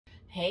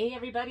Hey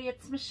everybody,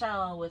 it's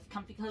Michelle with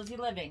Comfy Cozy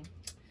Living.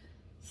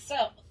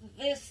 So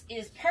this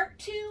is part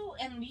 2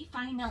 and the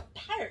final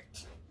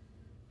part,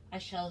 I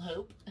shall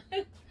hope,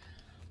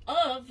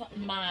 of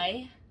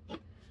my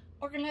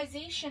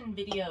organization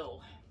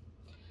video.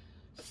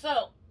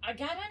 So I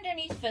got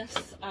underneath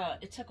this,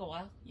 it took a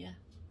while, yeah,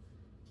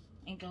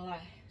 ain't gonna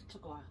lie, it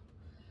took a while.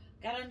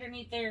 Got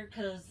underneath there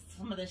because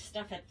some of this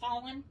stuff had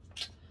fallen,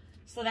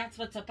 so that's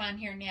what's up on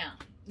here now.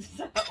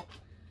 So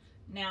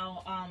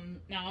now I'm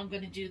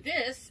going to do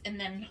this and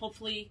then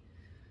hopefully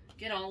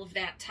get all of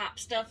that top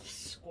stuff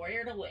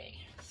squared away.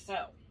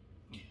 So,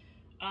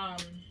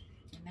 and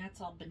that's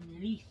all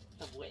beneath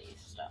the way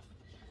stuff.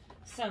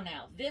 So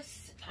now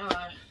this,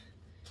 I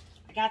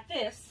got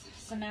this,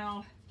 so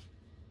now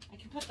I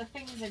can put the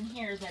things in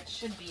here that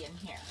should be in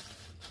here,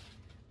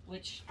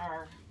 which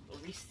are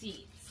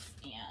receipts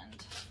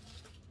and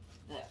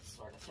that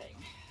sort of thing.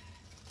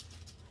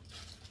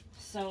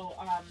 So,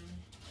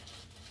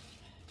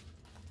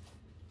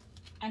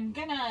 I'm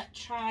gonna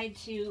try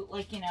to,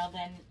 like,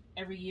 then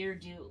every year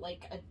do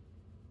like a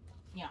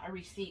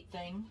receipt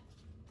thing,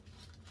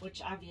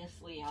 which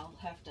obviously I'll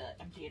have to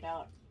empty it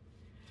out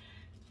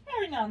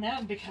every now and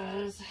then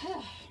because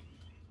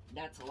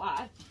that's a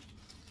lot.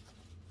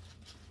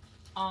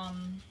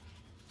 And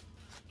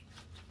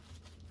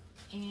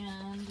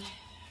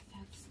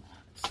that's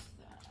not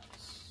that.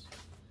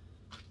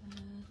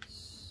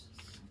 That's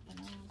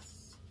something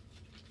else.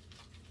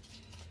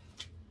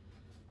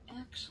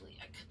 Actually,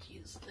 I could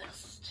use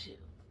this too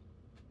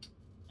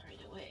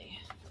right away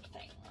for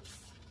things.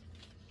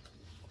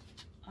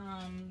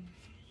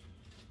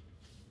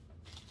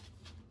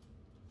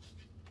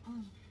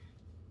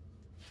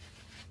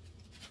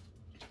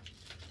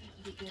 That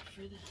would be good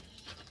for this.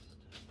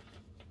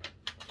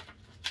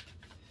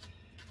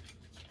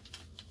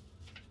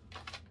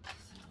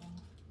 So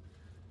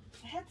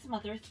I had some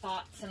other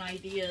thoughts and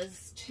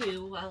ideas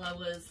too while I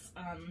was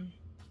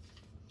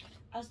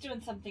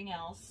doing something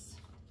else.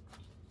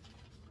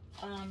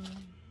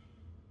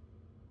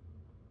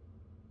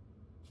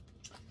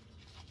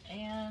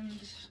 And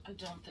I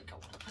don't think I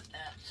want to put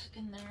that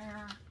in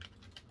there,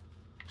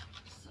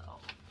 so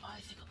I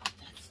think I'll put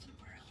that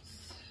somewhere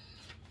else.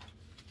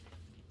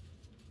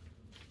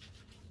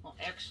 Well,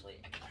 actually,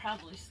 I could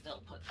probably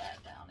still put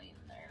that down in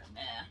there.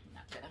 Nah, I'm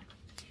not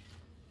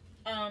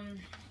gonna.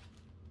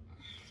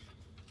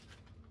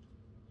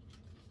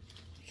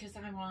 Because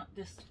I want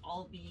this to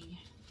all be,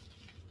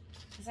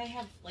 because I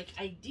have like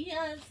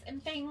ideas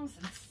and things,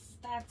 and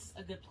that's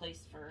a good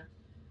place for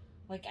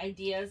like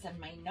ideas and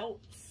my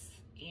notes.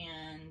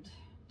 And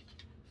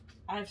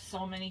I have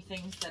so many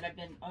things that I've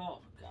been,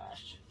 oh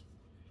gosh,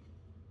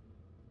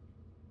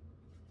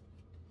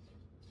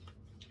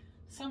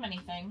 so many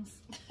things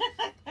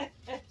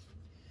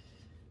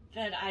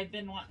that I've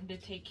been wanting to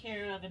take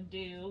care of and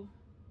do.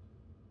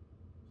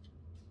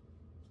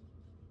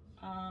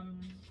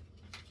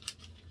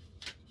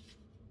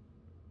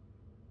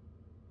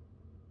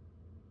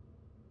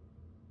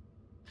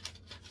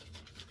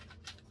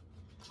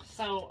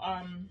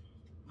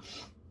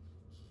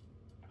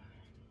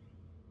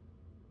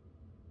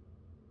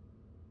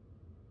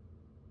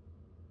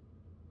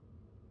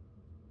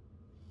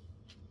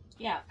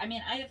 Yeah, I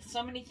mean, I have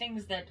so many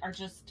things that are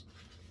just,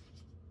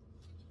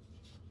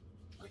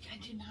 like, I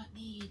do not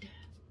need,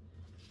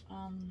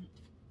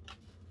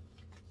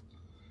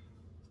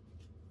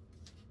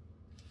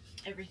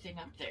 everything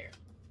up there,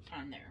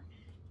 on there.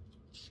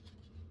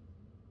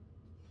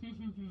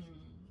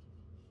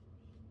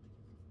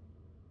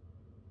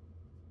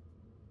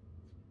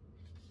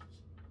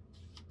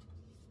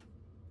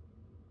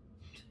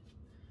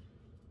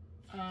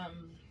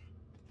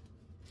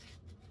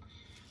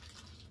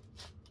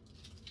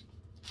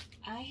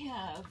 I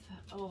have,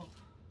 I don't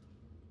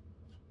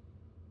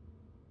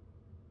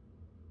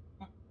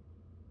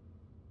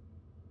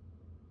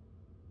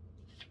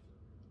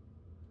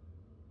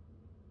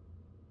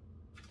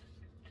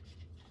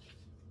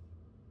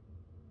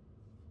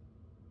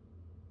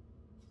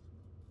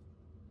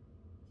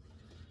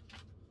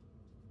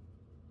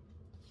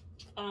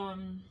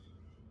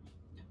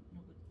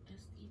know what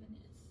this even is.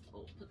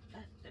 Oh, put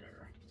that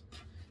there.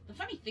 The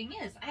funny thing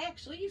is, I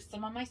actually used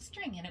some on my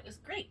string and it was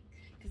great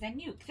because I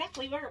knew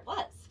exactly where it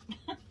was.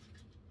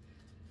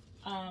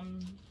 Oh,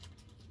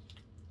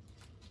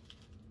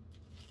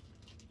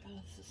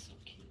 this is so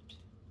cute.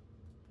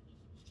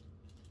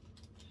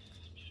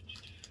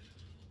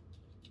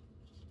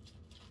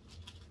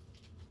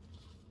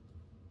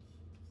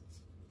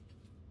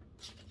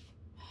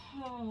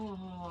 Oh,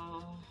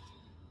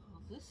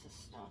 well, this is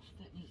stuff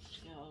that needs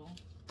to go.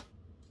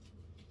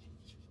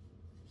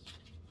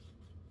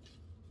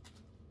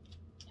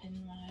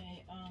 In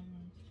my,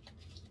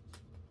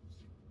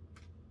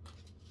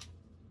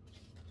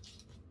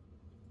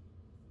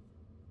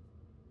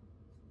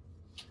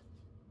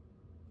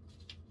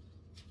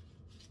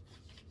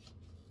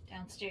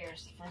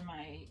 downstairs for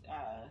my,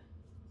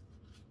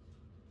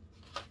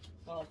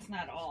 well, it's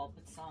not all,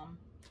 but some,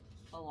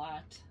 a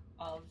lot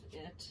of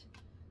it.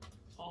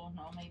 Oh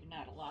no, maybe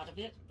not a lot of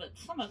it, but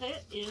some of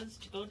it is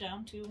to go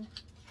down to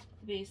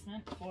the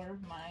basement for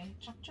my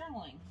junk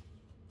journaling.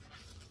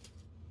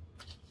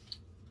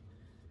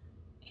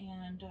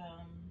 And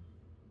I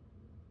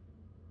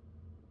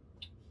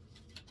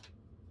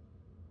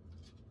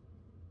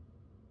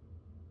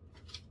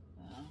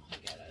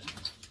gotta,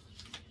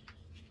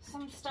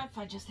 some stuff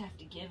I just have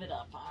to give it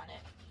up on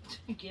it.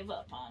 Give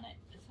up on it.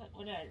 Is that,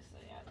 what did I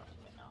say? I don't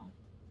even know.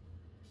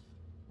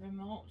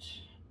 Remote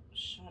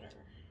shutter.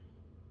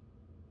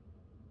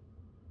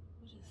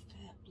 What is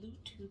that?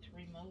 Bluetooth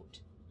remote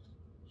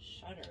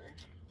shutter.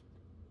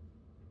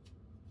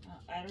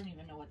 I don't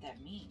even know what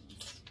that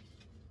means.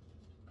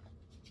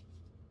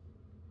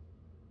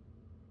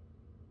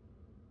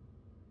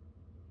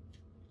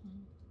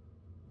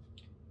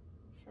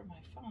 For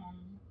my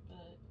phone,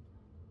 but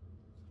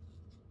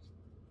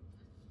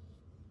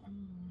I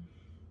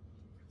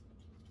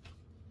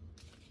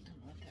don't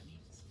know what that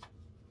means.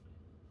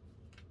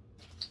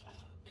 Okay.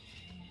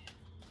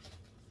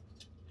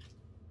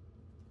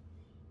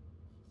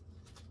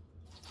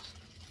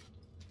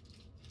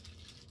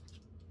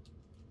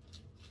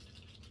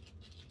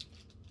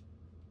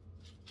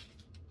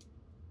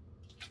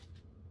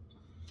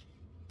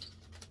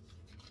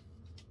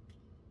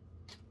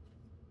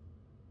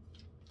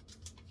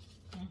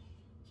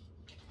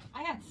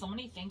 I got so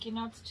many thank you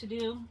notes to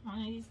do one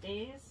of these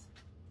days.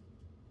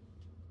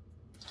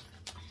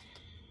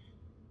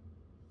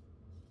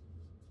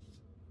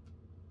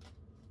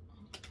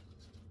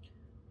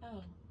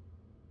 Oh,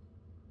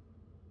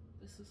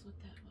 this is what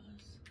that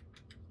was.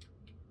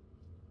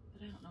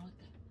 But I don't know what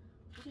that,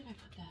 where did I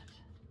put that?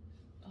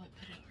 Oh, I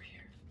put it over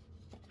here.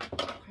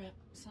 Crap,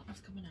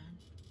 something's coming on.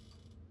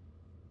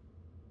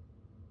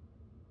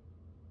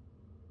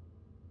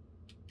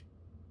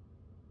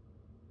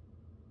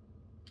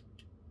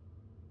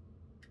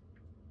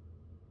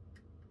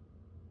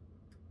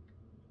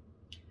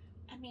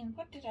 I mean,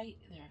 what did I,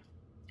 there,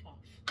 off.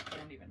 I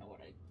don't even know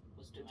what I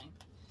was doing.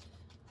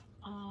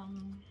 Oh,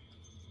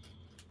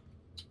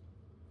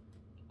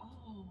 where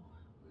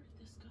did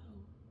this go?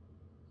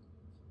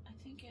 I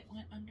think it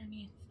went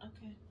underneath,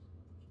 okay.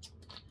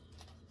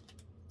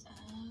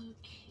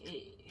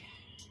 Okay.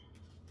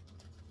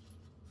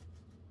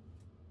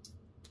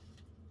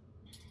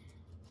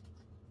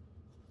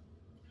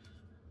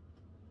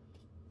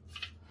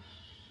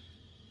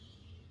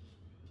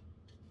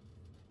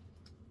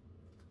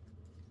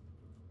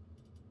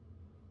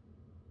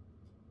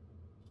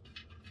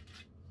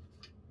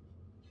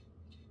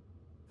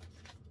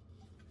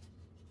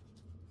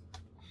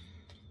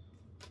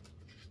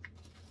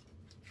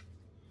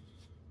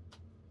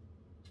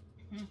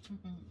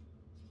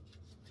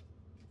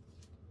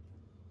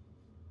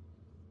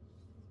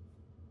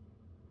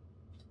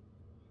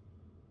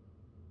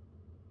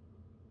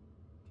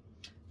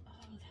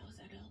 Oh, that was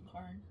that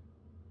Elkhorn.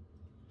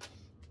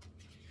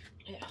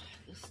 Yeah,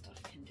 this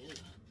stuff can do.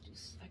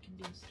 I can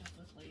do stuff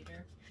with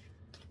later.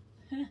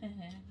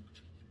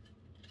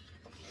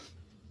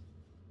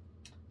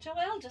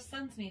 Joelle just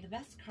sends me the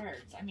best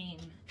cards. I mean,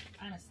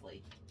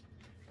 honestly,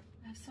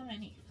 I have so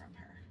many from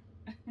her.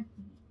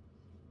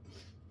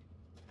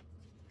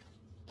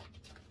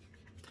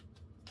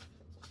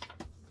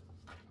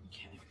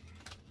 Okay.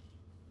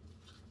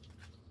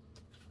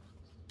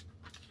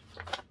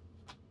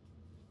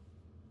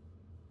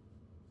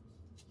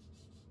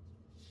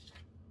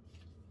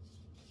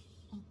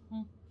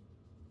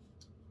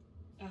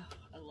 Oh,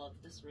 I love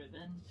this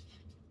ribbon.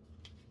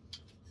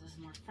 This is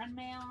more friend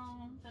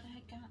mail that I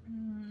had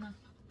gotten.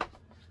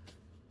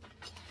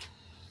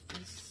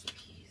 This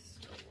piece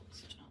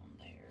goes down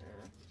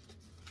there.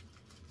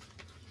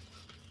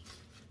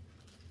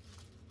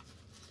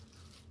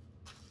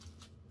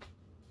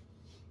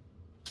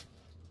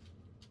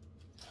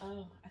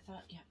 Oh, I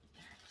thought, yeah,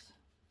 there it is.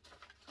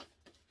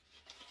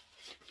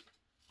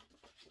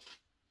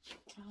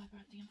 Oh, I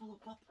brought the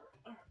envelope up.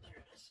 Oh, there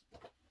it is.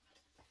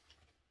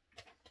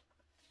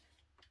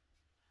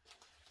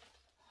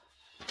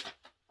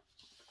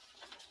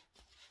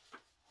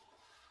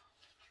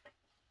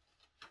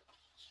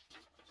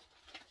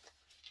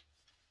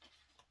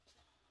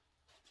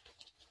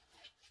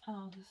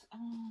 Oh, this, that's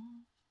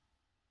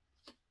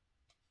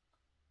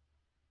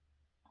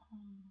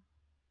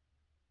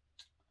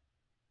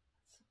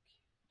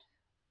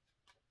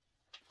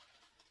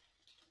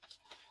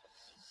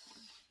so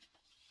cute.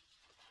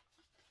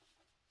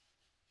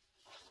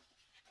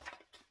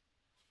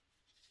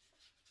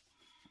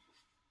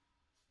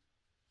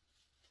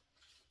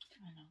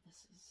 I know this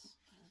is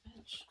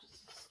garbage because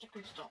the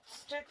stickers don't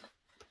stick.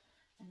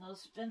 And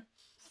those have been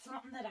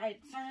something that I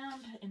had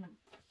found in a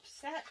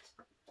set.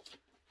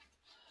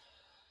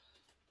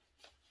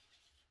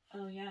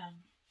 Oh yeah,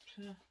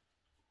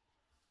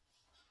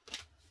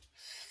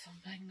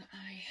 something that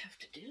I have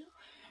to do.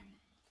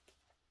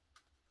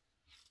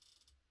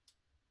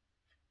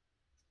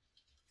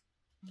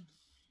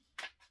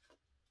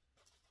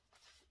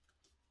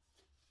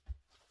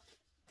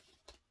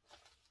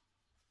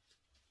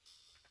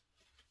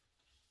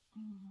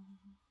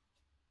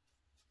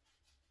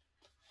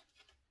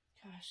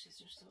 Gosh,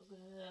 these are so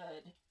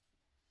good.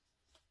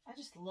 I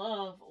just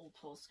love old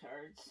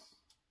postcards.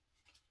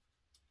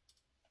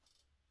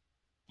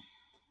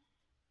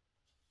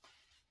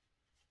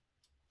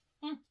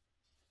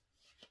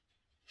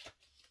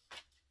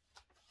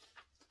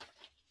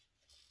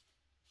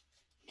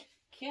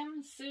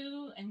 Kim,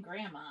 Sue, and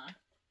Grandma.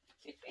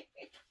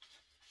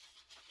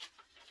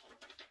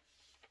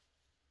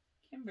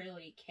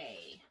 Kimberly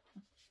K.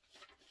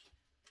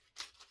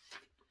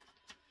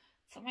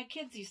 So my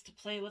kids used to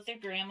play with their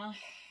grandma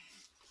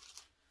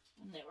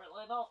when they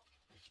were little.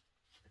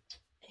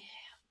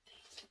 Yeah, they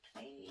used to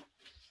play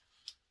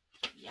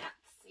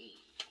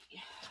Yahtzee.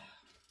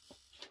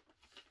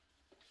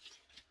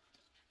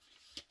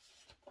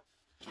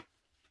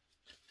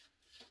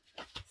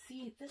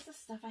 See, this is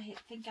stuff I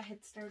think I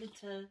had started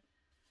to,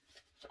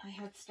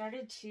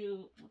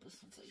 well,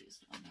 this one's a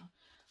used one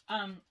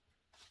now,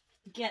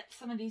 get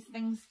some of these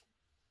things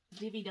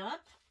divvied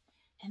up,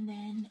 and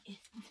then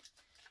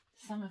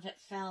some of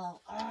it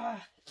fell.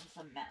 It was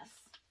a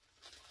mess.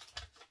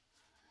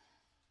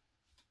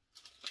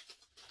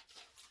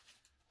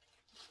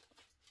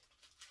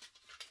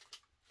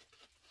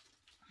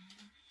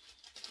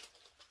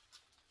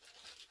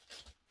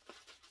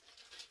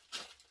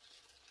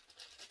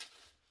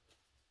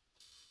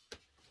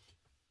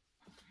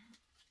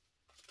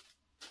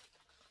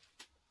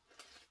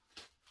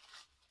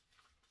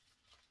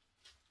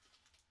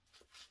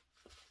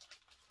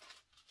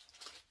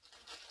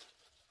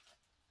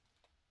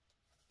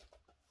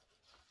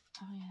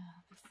 Oh yeah,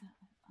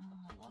 oh,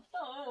 I love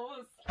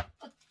those. I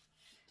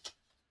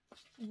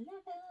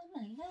love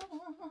them.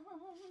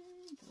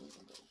 Those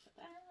will go for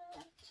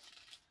that.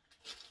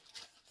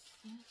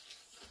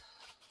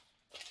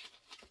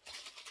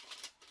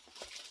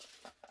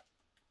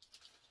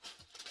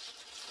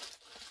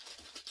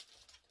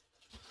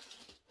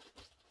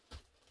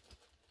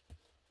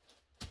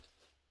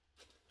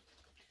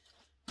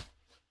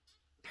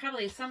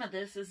 Probably some of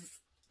this is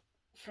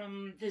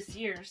from this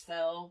year,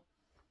 so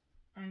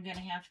I'm gonna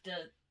have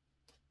to,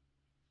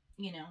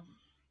 you know,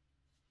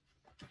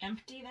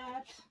 empty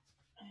that,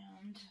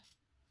 and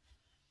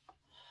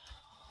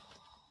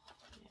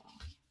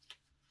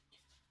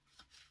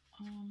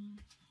yeah.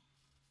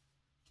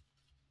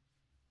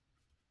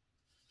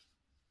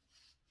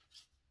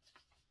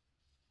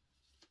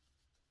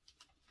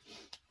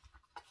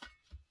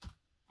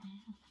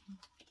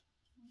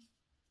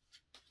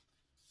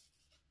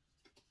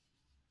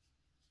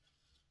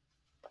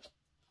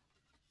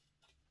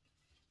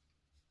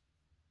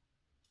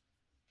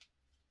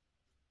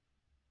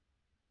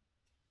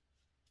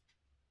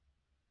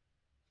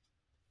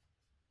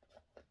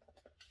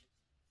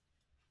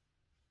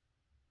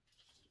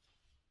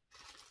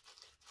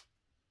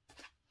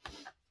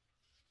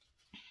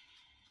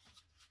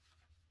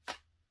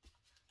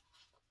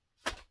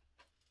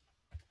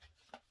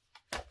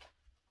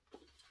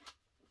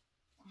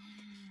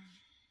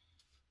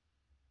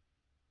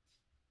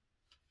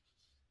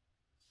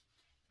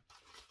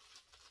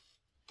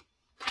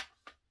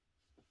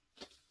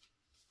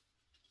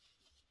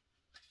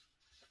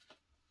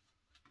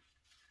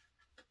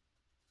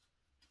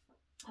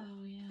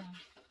 Oh yeah.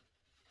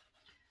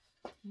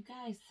 You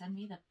guys send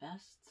me the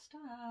best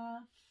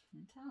stuff.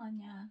 I'm telling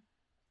ya.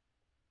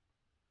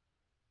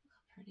 Look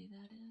how pretty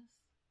that is.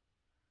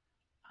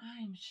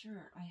 I'm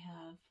sure I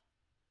have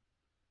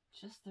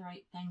just the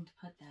right thing to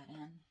put that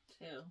in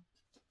too.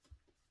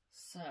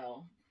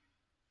 So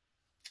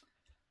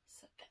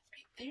set that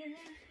right there.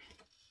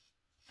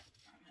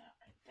 And that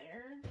right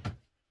there.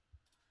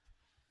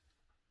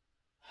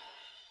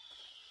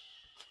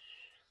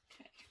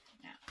 Okay,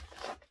 now.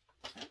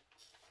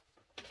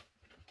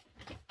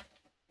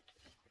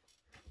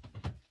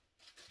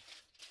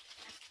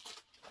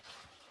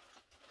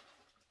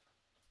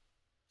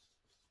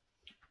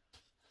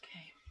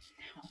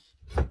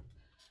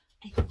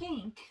 I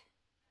think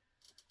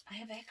I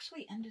have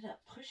actually ended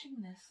up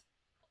pushing this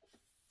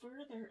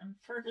further and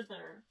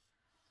further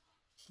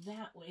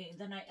that way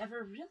than I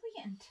ever really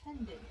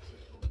intended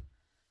to.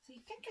 So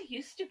you think I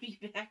used to be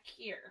back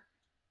here.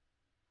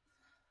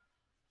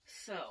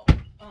 So,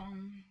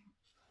 I'm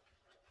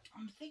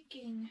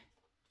thinking,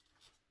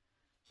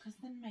 because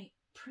then my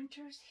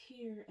printer's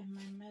here and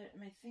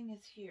my thing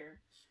is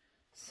here.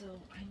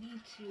 So I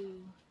need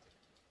to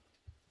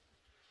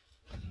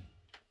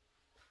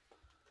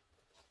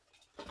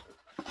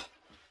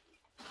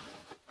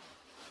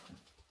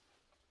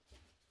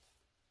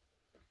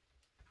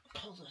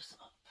pull this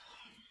up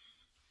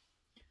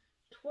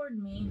toward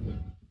me,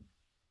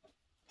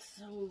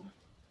 so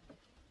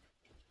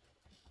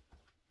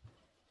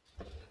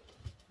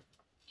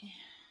yeah.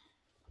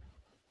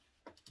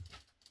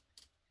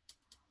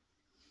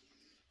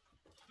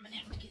 I'm gonna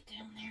have to get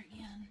down there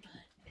again,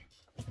 but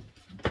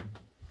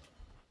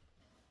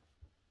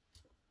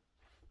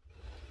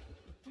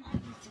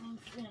anytime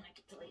soon I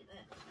can tell you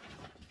that.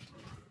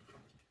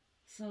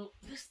 So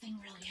this thing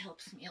really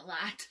helps me a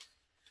lot.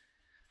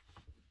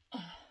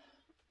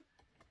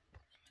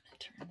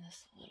 Turn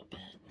this a little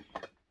bit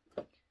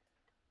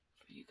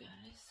for you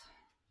guys.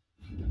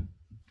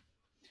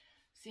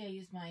 See, I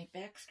use my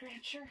back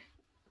scratcher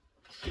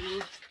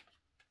to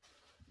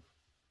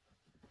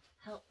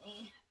help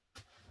me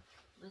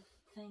with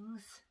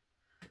things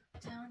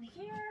down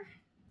here.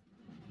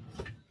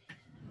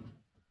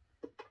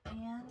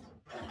 And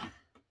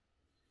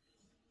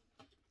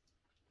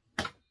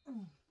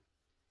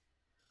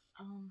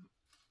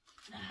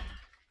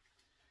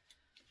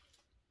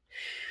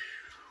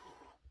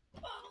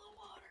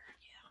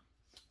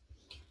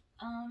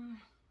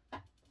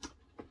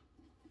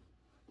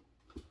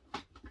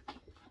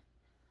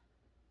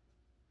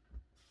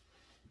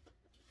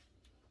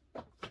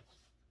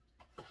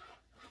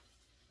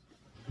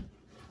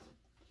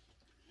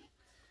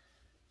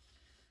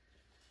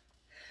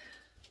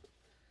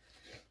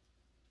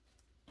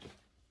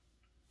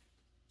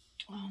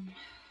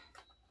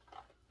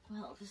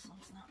this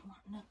one's not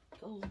wanting to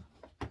go.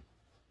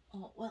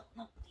 Oh, well,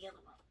 no, the other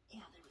one.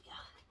 Yeah, there we go.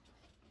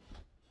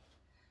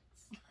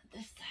 It's not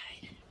this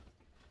side.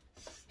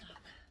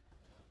 Stuck.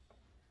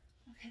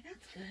 Okay,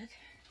 that's good.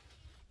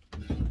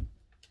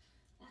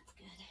 That's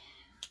good.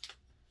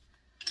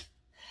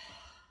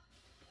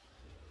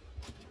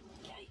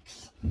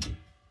 Yikes.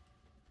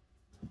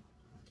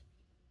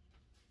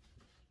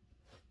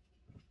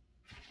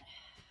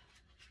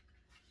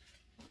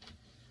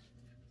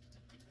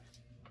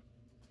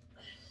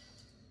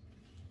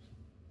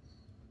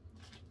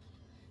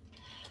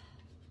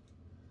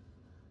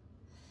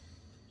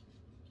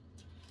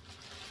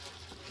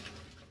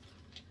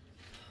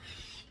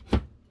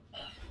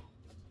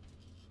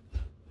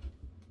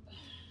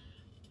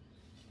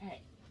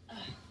 Alright.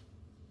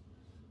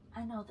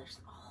 I know there's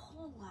a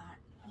whole lot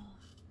of...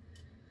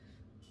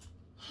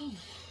 Oh,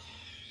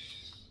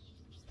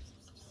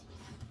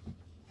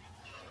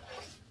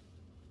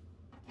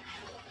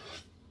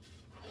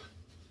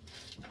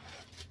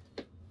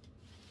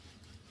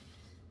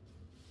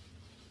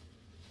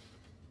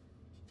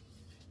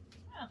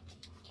 that's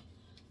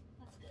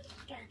good.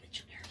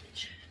 Garbage,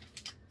 garbage.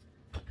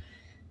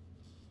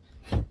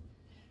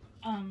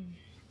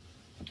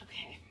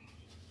 Okay.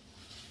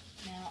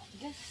 Now,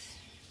 this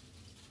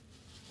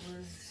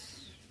was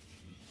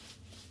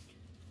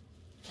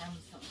from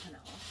something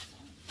else.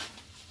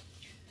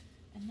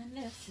 And then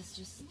this is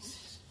just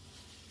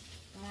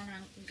gone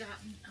and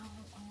gotten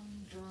all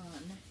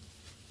undone.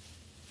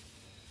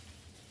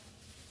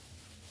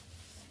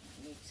 So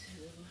I need to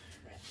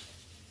wrap it.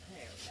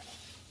 There we go.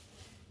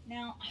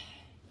 Now, I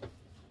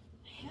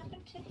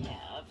happen to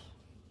have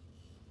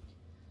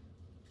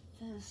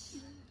this.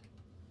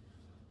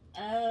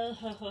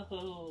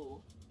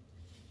 Oh,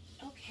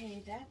 okay,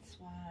 that's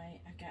why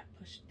I got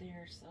pushed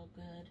there so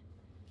good.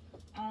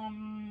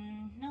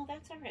 No,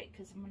 that's alright,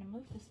 because I'm going to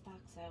move this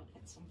box out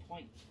at some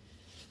point,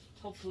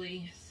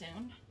 hopefully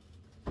soon.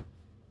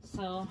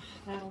 So,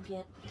 that'll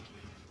get,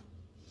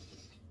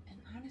 and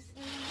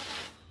honestly,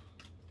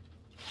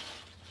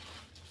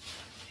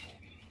 okay,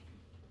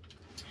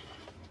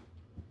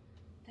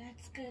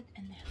 that's good,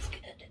 and that's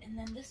good, and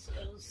then this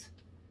goes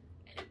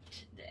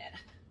into there.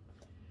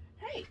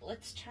 Alright,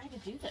 let's try to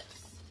do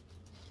this.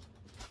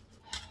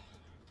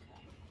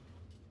 Okay.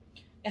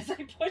 As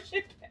I push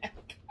it back.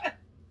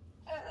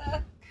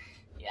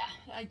 Yeah,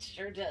 I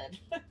sure did.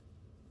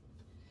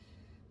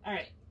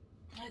 Alright,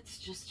 let's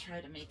just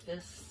try to make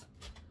this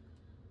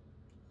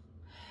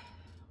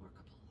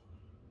workable.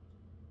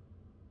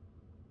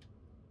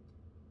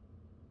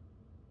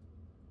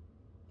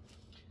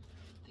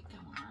 I think I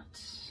want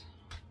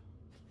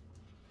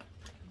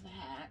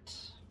that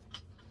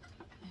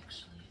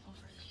actually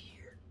over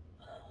here.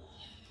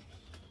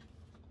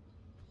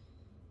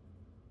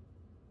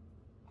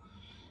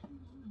 What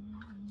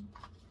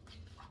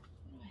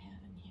do I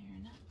have in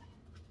here?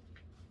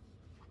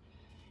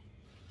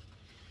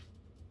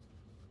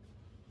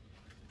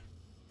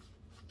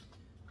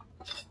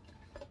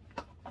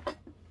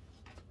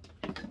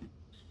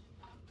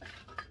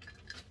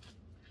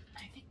 I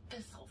think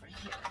this over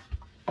here,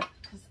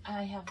 because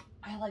I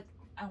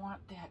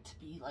want that to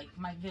be like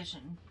my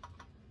vision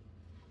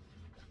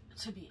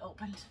to be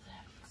open to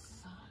that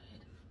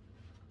side.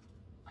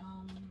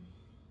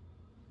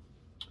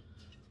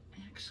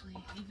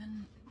 Actually,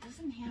 even it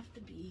doesn't have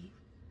to be.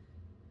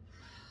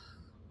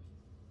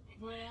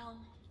 Well,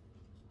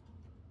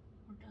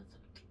 or does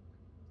it?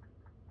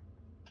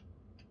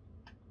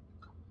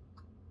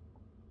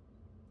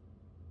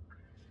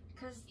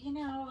 Because, you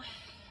know,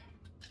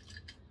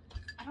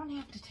 I don't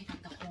have to take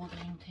up the whole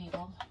dang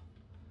table.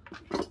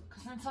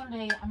 Because then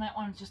someday I might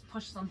want to just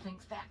push some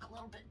things back a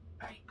little bit,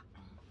 right?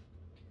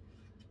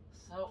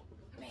 So,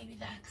 maybe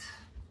that's,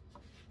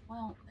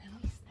 well, at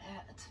least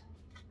that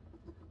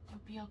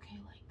would be okay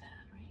like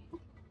that,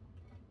 right?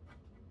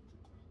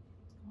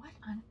 What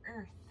on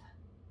earth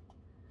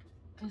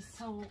is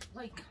so,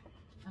 like,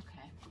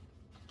 okay.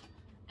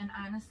 And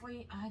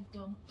honestly, I'm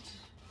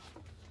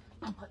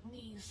putting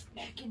these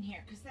back in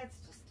here because that's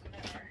just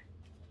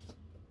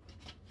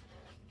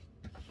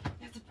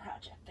that's a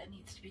project that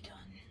needs to be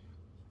done.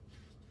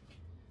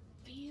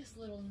 These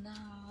little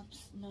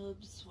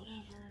nubs,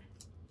 whatever.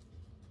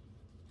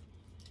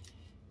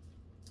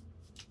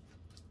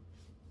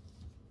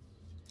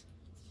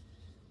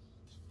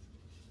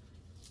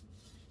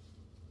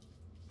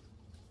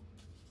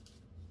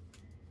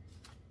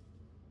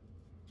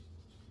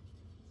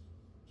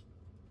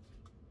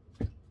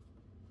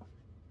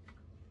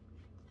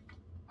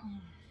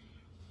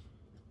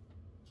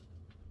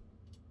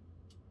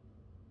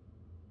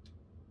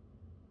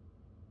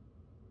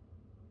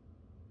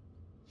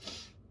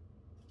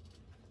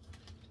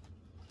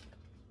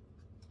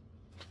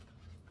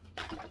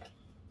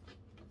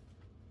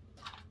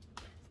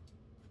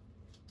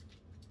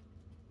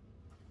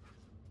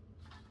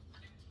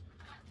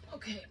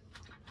 Okay,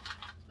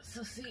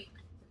 so see,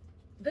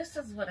 this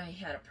is what I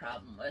had a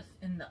problem with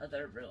in the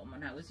other room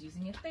when I was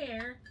using it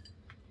there.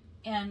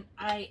 And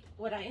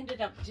what I ended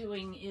up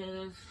doing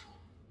is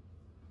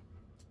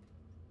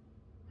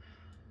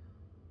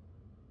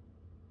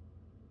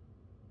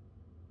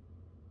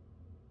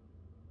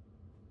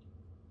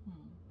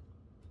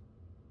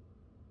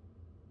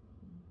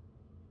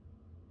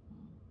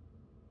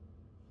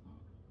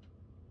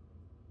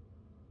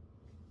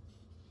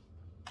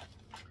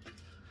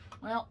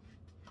Well,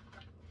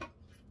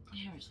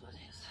 here's what it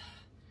is.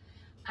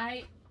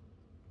 That's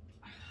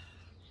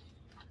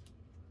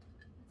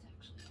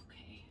actually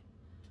okay.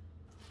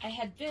 I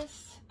had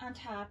this on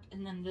top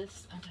and then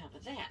this on top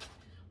of that.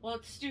 Well,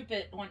 it's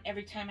stupid when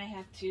every time I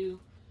have to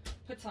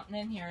put something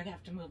in here, I'd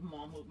have to move them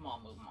all, move them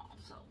all, move them all.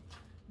 So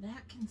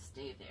that can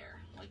stay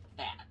there like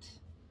that.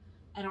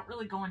 I don't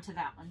really go into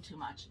that one too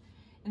much.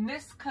 And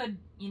this could,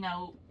 you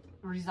know,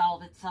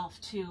 resolve itself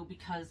too,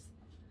 because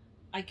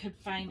I could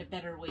find a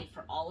better way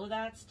for all of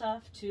that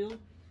stuff too.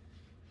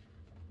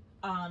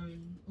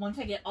 Once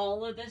I get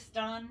all of this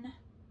done,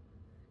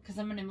 because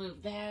I'm going to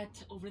move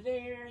that over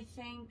there, I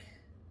think.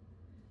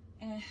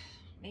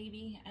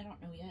 Maybe, I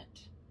don't know yet.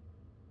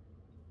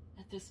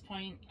 At this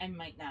point, I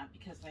might not,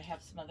 because I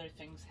have some other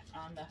things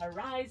on the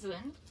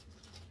horizon.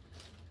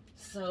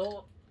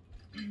 So,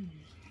 I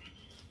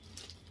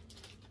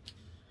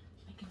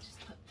can just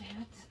put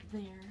that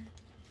there.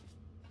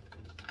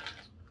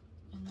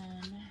 And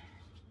then,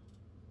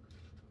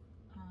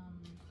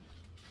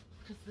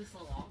 because this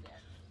will all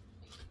get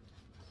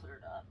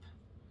cleared up.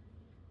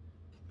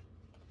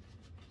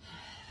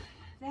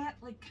 That,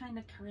 like, kind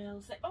of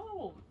corrals it.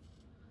 Oh!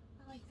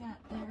 I like that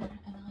there,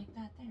 and I like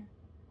that there.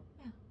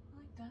 Yeah, I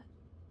like that.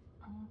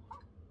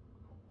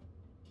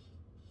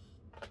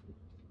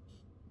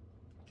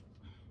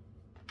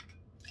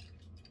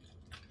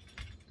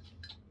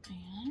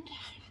 And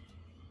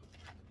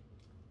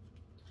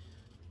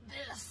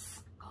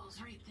this goes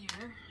right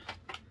there.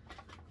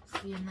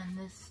 See, and then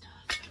this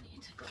stuff I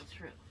need to go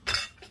through.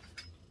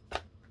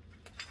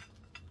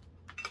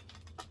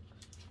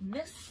 And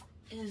this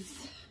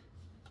is,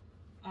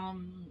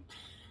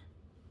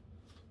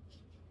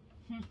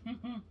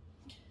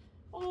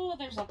 oh,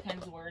 there's all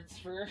kinds of words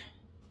for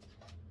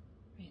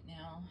right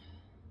now.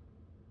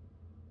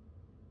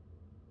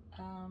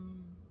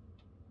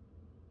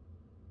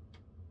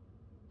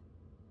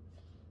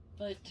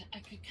 But I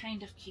could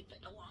kind of keep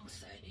it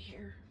alongside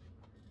here.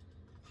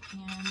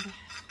 And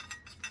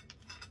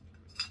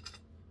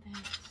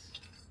that's,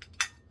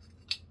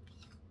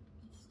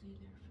 let's stay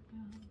there for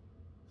now.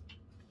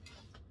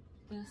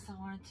 This, I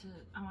want to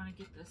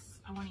get this,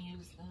 I want to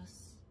use this.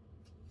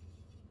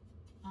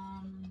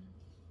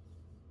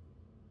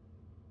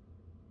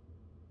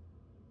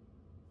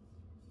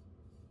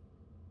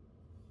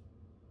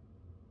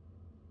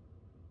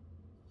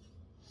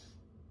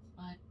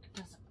 But it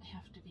doesn't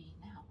have to be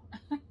now.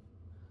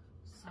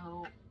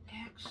 So,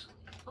 actually,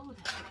 oh,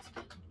 that looks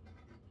good.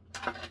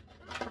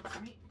 That's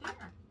right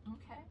there.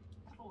 Okay,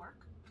 that'll work.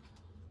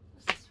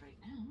 This is right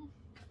now.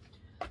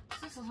 So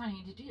this is what I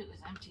need to do,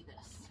 is empty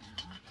this.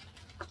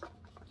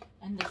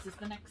 And this is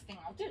the next thing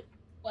I'll do.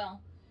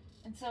 Well,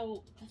 and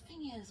so the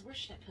thing is, where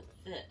should I put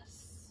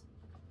this?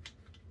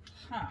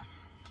 Huh.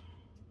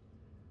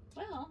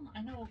 Well,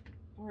 I know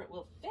where it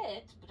will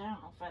fit, but I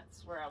don't know if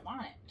that's where I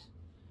want it.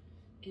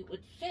 It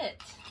would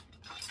fit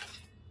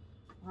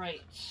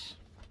right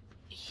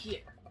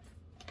here,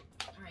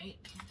 right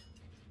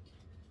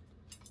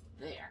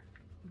there,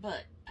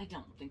 but I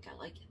don't think I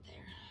like it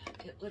there.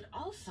 It would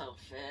also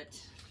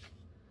fit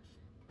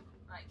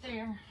right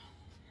there,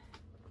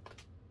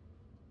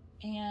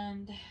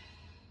 and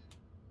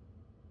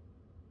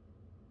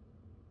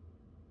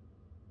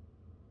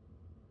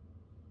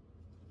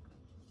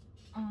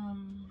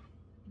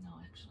no,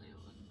 actually it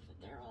wouldn't fit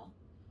there all.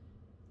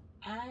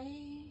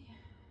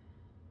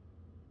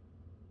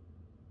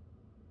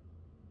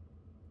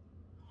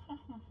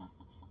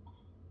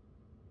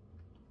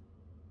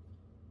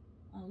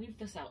 I'll leave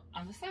this out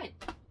on the side.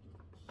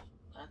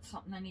 That's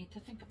something I need to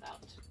think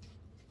about.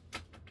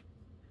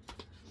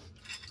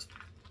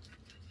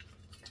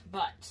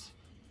 But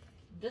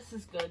this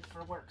is good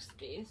for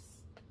workspace.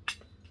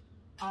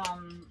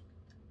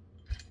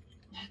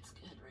 That's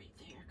good right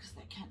there, because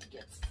that kind of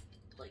gets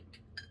like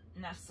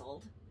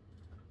nestled.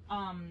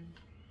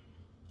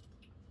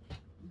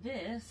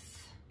 This,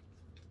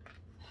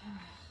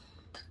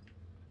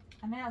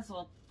 I may as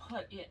well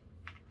put it,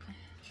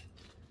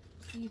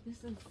 see,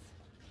 this is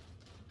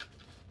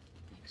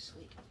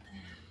actually,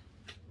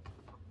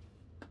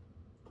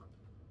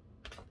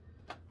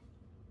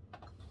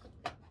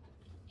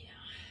 yeah,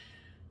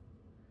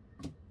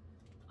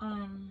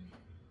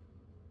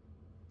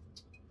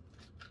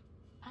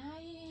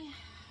 I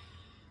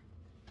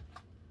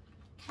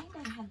kind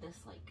of had this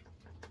like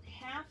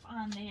half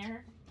on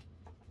there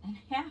and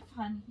half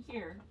on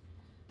here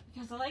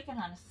because I like it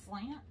on a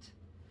slant,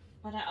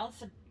 but I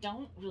also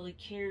don't really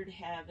care to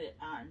have it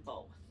on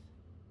both.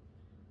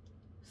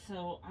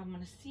 So I'm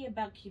going to see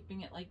about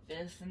keeping it like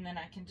this, and then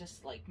I can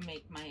just like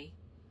make my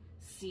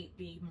seat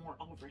be more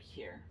over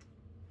here.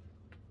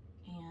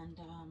 And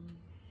there,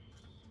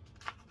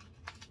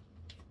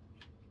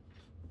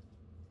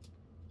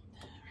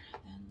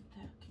 then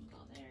that can go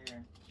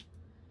there.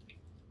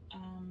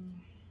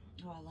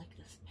 Oh, I like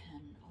this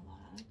pen a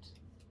lot.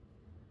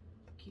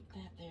 Keep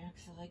that there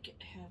because I like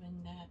it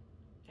having that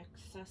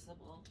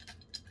accessible,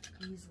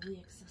 easily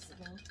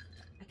accessible.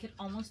 I could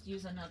almost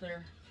use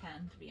another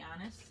pen, to be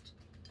honest.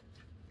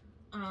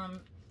 I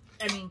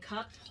mean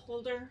cup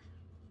holder,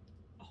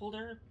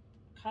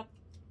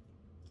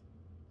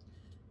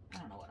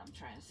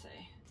 trying to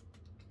say?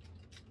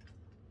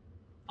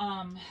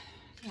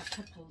 Yeah,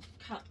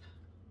 cup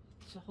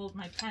to hold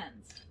my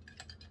pens.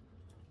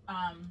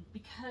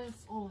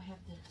 Because, oh, I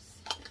have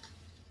this.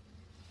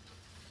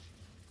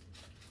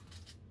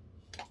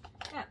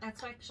 Yeah,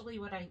 that's actually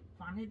what I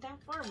wanted that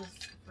for, was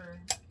for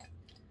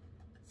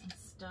some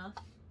stuff.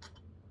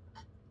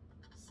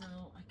 So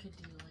I could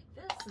do like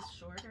this, is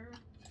shorter.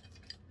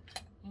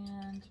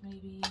 And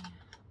maybe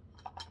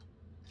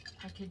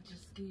I could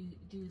just do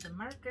the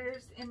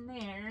markers in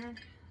there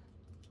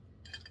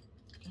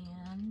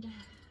and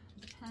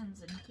the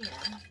pens in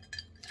here.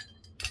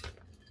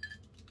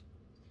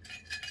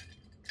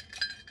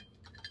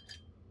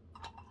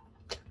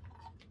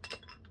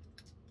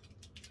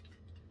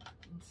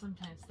 And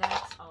sometimes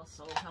that's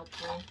also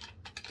helpful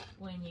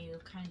when you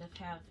kind of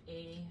have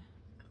a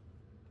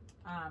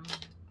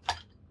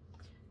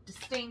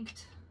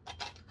distinct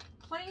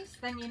place,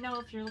 then you know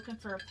if you're looking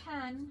for a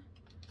pen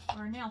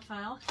or a nail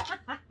file.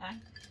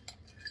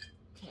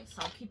 Okay,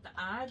 so I'll keep the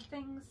odd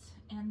things,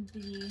 and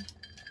the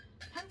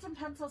pens and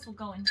pencils will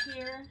go in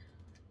here,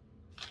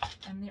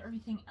 and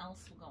everything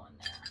else will go in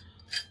there.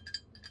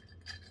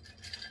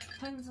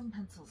 Pens and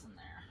pencils in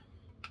there.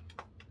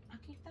 I'll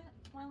keep that,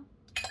 well,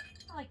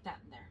 I like that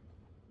in there.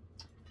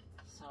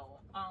 So,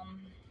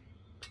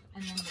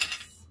 and then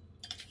this.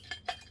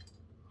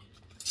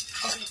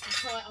 Okay,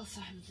 so I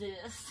also have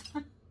this.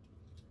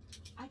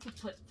 I could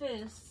put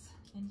this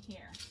in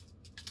here.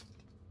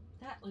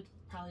 That would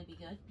probably be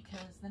good,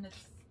 because then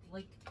it's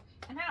like,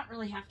 and I don't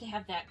really have to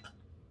have that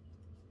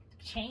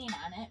chain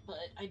on it,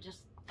 but I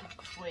just, that's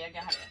the way I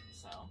got it,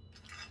 so.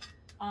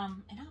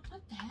 And I'll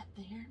put that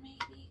there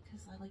maybe,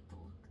 because I like the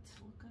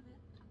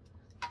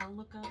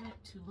look of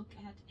it, to look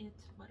at it,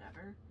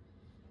 whatever.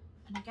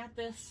 And I got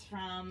this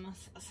from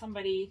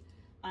somebody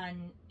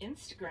on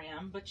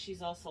Instagram, but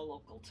she's also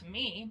local to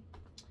me,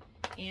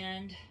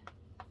 and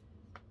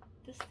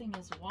this thing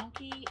is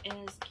wonky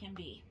as can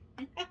be.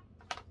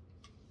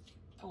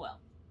 Oh well,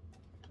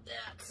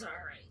 that's all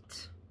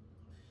right.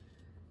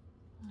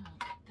 I'll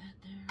get that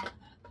there,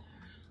 that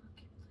there.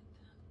 Okay, like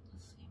that.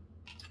 Let's see.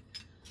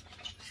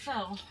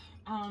 So,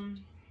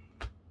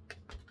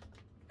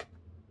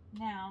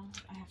 now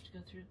I have to go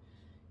through.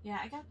 Yeah,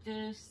 I got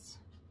this,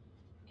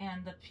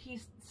 and the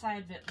piece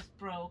side of it was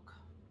broke,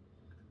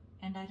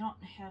 and I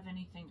don't have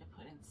anything to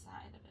put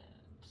inside of it.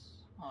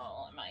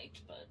 Well, I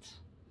might, but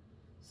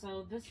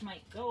so this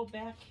might go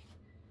back.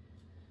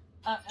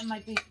 It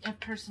might be a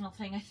personal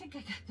thing. I think I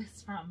got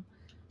this from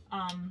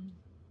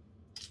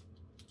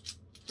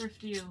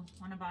Thrift View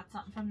when I bought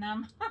something from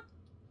them.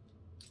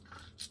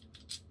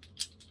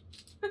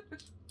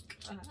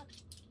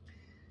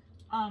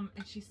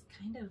 And she's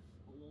kind of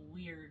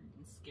weird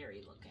and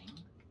scary looking.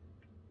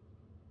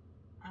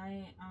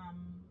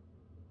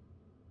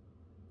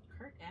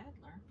 Kurt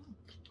Adler.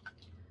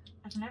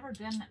 I've never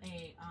been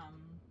a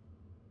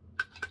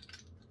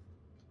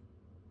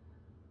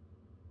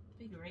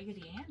big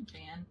Raggedy Ann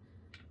fan,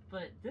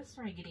 but this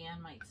Raggedy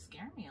Ann might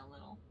scare me a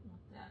little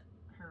with that,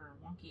 her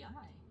wonky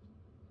eye.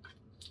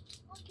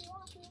 Wonky,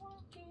 wonky,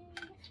 wonky.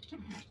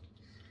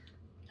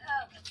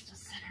 Let's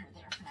just set her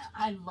there for now.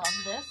 I love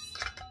this.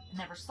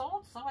 Never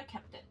sold, so I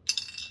kept it.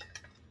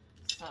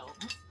 So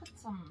let's put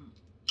some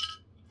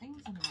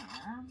things in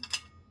there.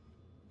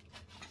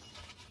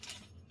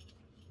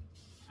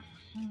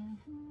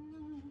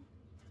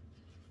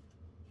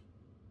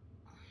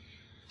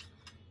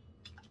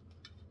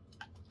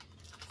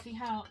 See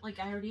how, like,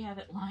 I already have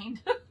it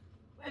lined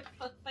with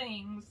the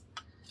things,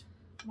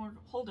 more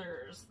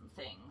holders and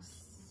things.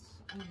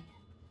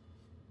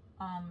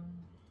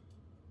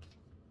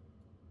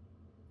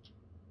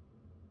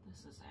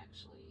 This is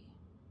actually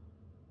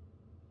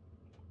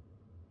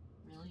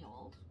really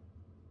old.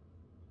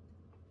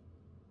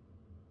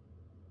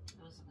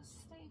 It was a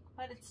mistake,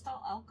 but it's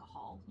still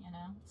alcohol, you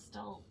know, it's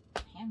still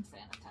hand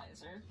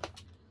sanitizer.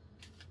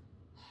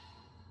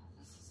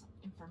 This is some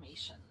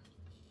information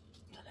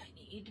that I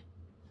need.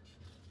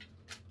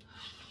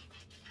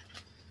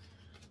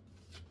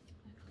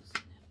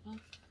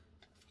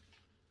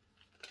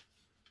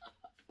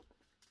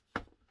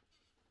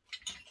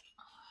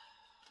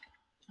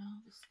 Oh,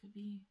 this could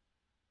be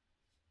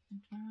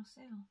in tomorrow's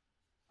sale.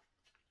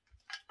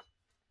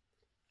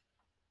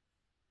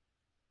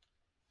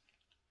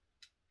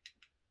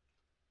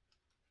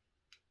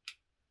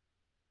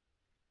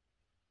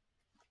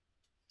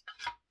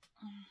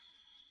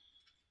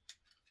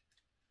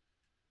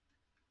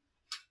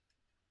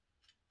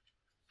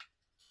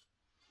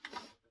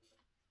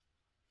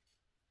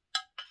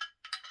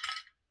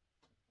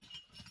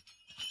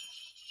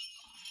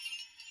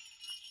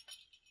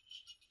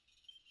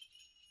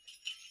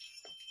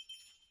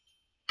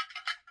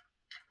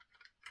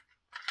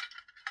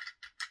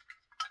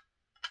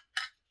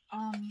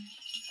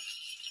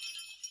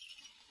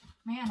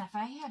 Man, if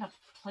I had a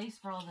place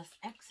for all this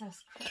excess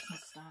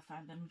Christmas stuff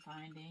I've been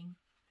finding,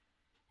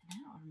 and I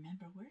don't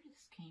remember where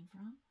this came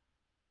from,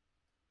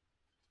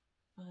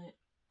 but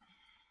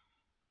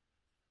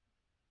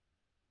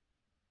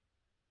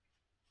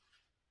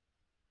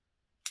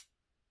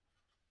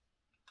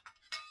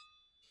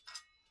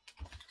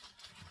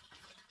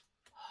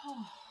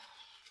Oh.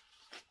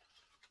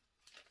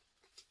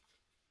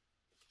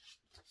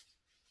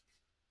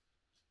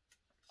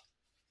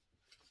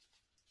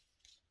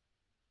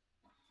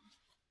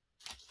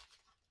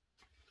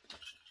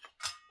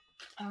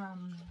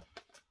 Another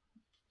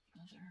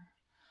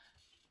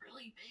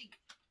really big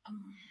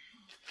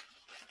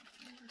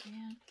rubber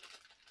band.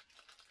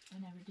 I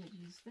never did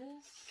use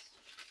this.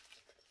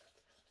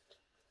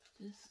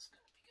 This is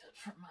going to be good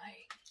for my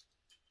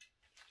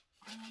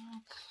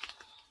canister.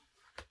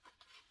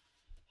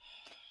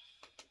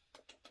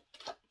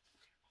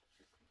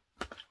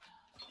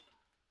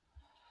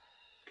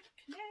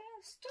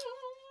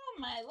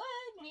 My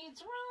leg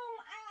needs room.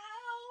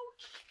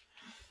 Ouch.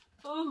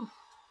 Oh.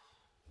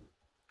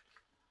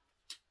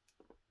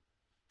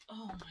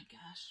 Oh my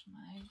gosh,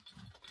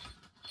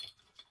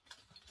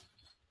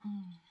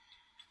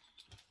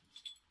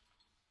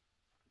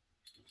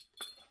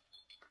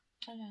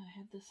 I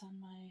had this on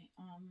my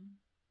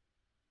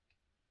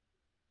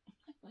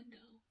window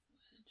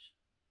ledge.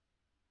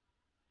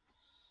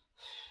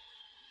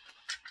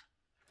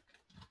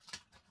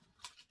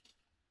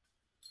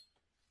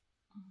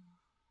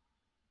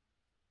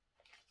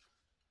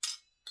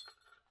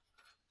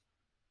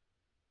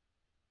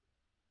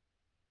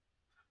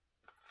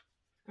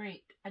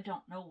 Great. I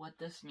don't know what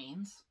this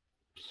means.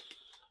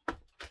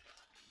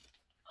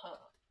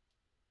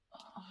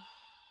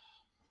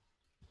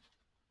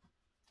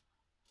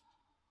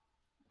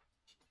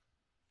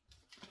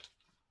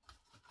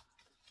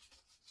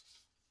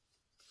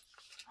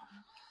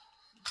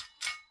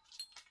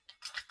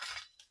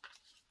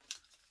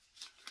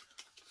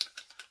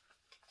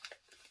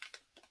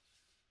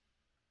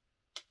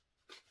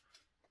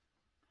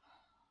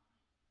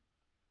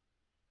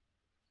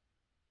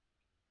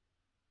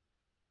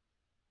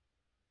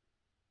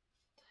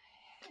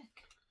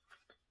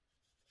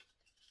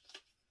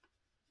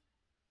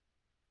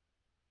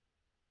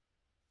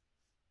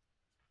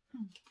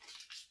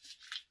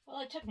 Well,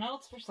 I took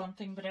notes for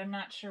something, but I'm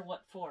not sure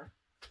what for.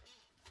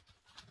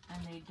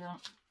 And they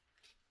don't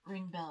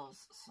ring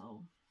bells,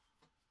 so...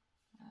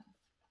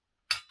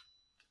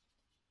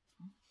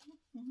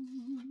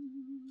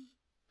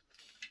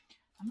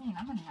 I mean,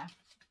 I'm going to have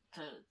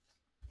to...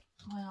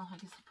 Well, I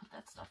guess I'll put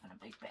that stuff in a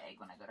big bag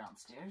when I go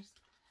downstairs.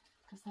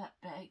 Because that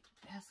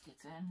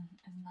basket's in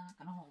is not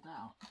going to hold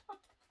out.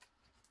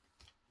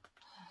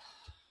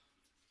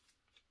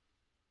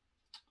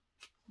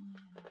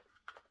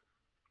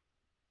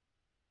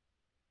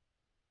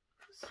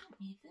 Who sent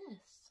me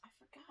this? I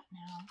forgot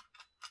now.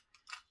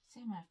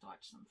 See, I'm going to have to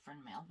watch some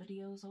friend mail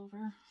videos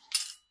over.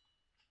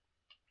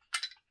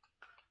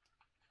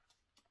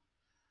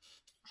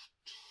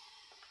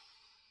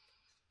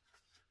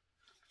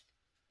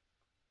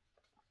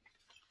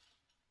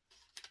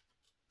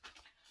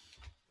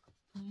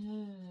 La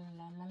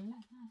la la la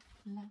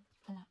la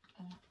la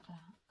la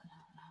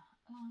la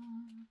la.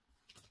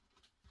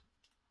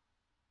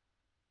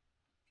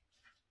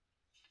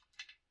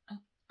 Oh,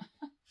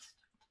 stuck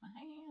to my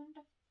hand.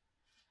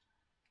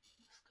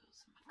 This goes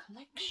in my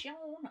collection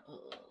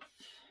of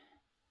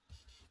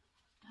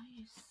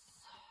dice.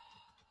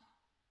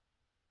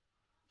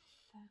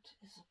 That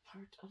is a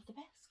part of the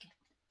basket.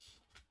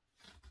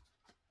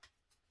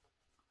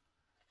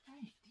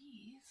 Right,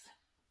 these.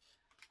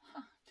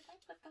 Huh, did I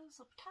put those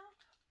up top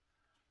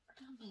or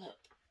down below?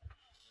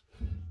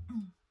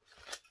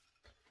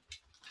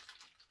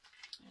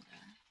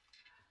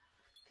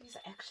 These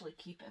I actually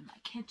keep in my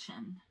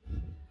kitchen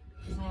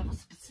because I have a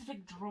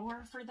specific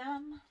drawer for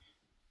them.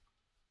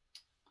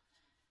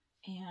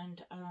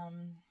 And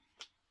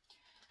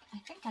I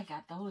think I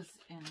got those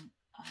in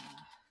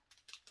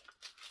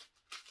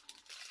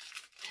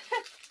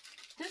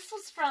this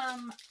was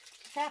from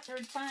Fat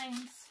Bird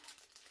Finds,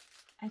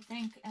 I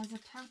think, as a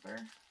topper.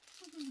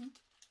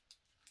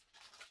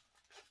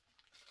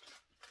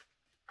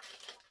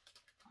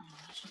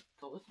 I should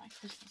go with my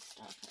Christmas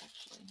stuff,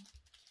 actually.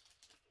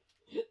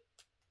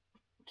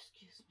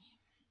 Excuse me.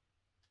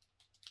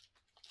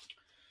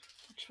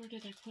 Where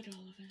did I put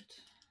all of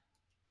it?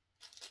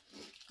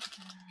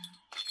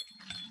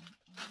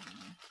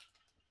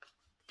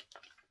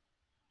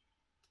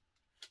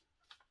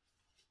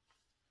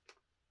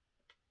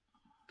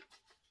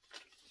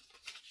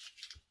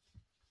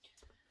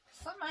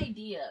 Some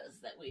ideas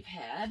that we've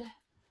had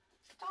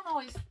don't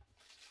always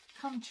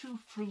come to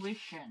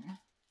fruition.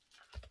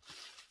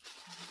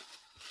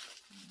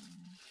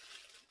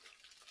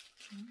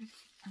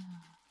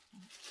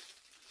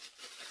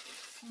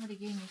 Somebody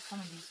gave me some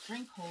of these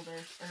drink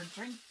holders or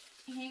drink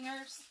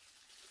hangers,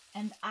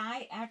 and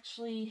I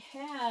actually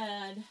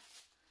had,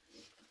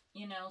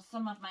 you know,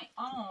 some of my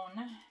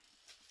own.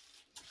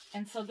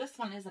 And so this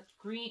one is a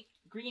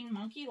green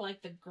monkey,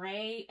 like the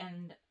gray,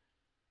 and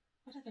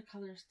what other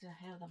colors did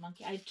I have the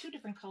monkey? I had two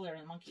different colors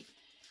in the monkey.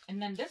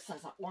 And then this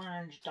is an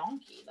orange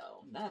donkey,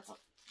 though. That's an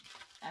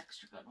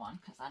extra good one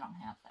because I don't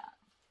have that.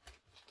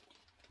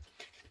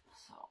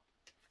 So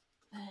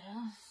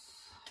this,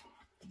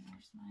 and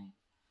there's my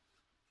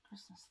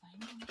Christmas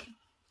thing.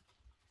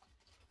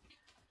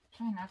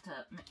 Trying not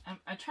to,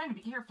 I'm trying to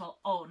be careful.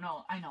 Oh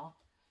no, I know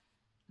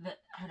that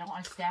I don't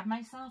want to stab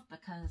myself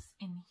because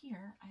in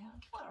here I have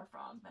a flower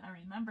frog that I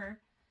remember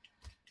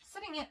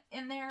sitting it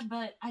in there,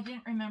 but I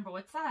didn't remember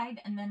what side.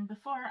 And then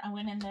before I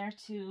went in there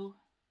to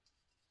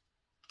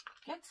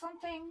get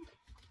something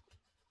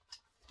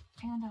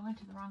and I went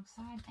to the wrong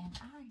side and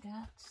I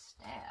got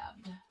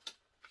stabbed.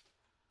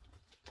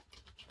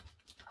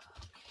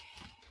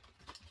 Okay.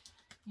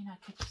 You know, I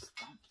could just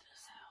dump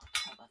this out.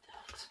 How about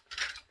that?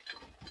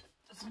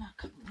 There's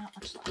not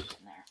much left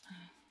in there.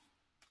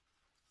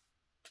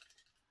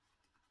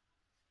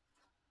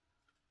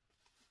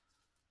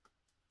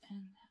 And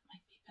that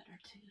might be better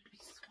too, to be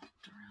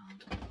swapped around.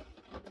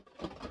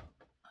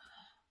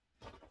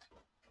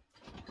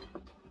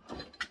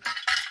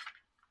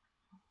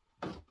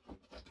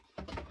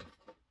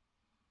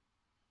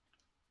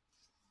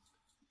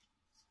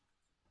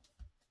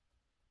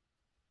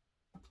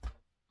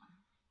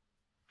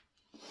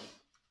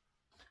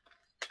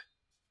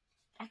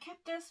 I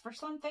kept this for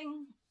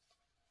something,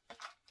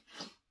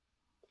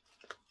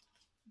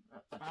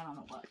 but I don't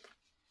know what.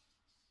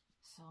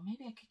 So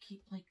maybe I could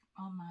keep like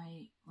all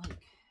my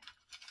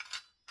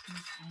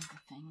these kinds of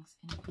things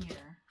in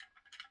here.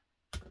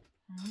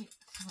 Alright,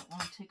 so it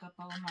won't take up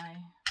all my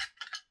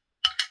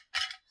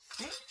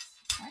space,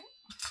 right?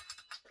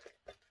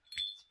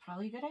 It's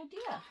probably a good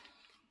idea.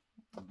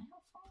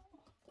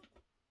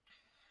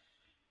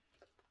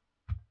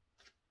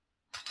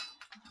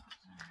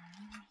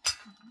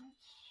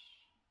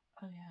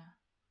 Oh yeah.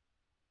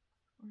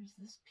 Where's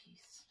this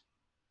piece?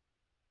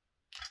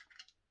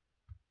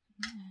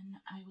 And then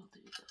I will do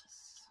this.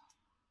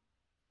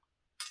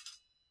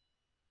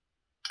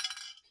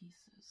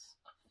 Pieces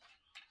of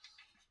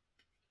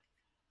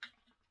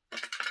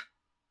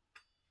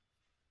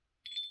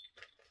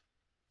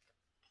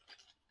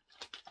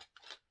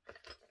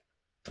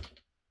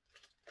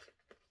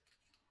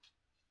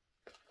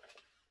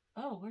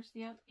oh, where's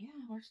the other? Yeah,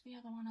 where's the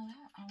other one of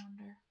that? I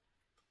wonder.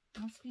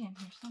 It must be in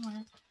here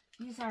somewhere.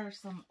 These are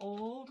some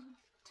old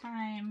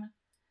time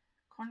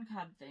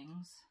corncob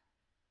things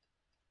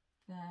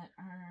that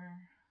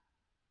are,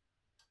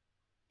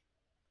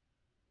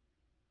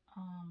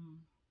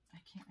 I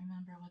can't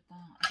remember what I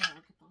gotta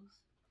look at those.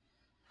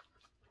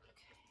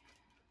 Okay.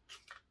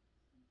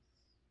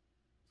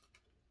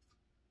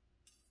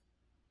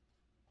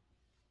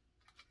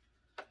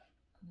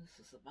 This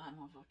is the bottom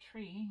of a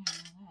tree, you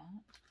know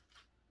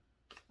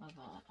that.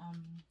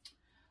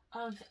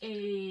 Of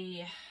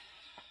a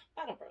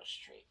bottle brush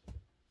tree.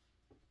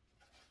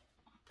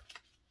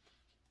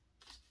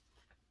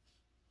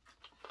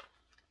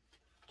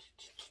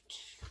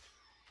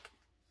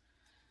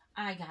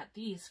 I got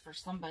these for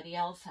somebody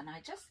else and I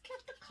just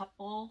kept a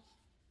couple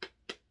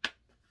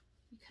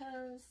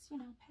because, you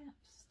know,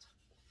 Pabst.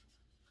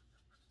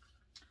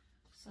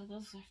 So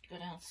those have to go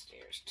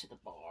downstairs to the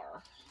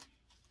bar.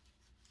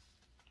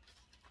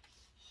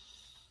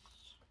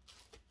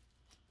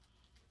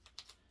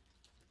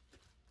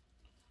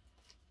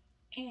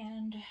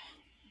 And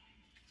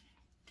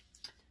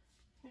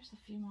there's a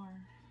few more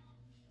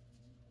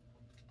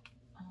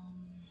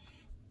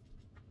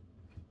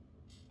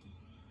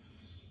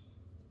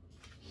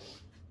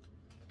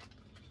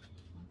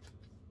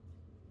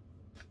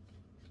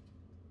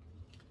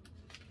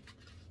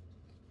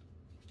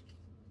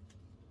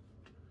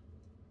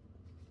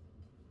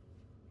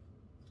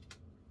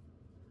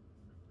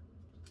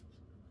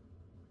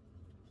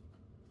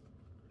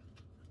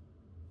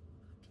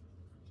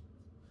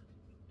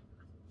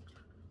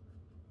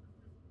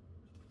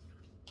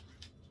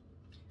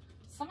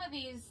some of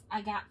these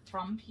I got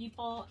from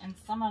people and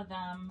some of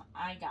them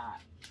I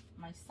got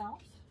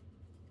myself.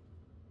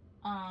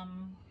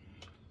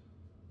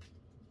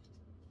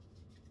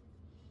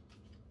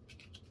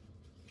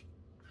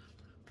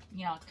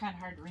 You know, it's kind of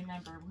hard to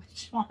remember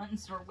which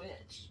ones were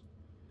which.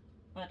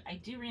 But I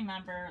do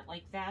remember,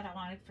 like that I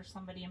wanted for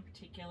somebody in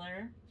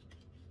particular.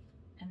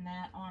 And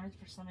that I wanted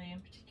for somebody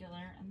in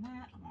particular. And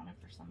that I wanted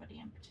for somebody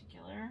in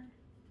particular.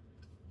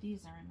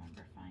 These I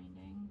remember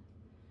finding.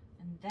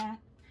 And that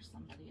for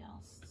somebody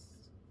else.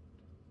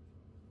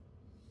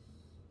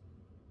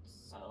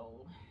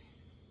 So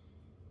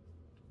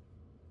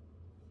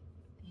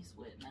these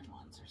Whitman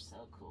ones are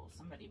so cool.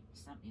 Somebody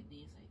sent me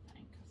these, I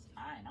think, because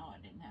I know I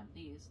didn't have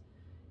these.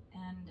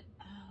 And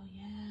oh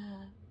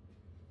yeah,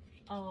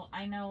 oh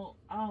I know.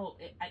 Oh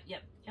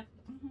yep.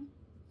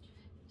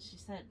 She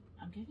said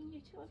I'm giving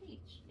you 2 of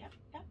each. Yep.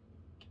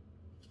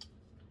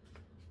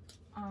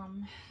 I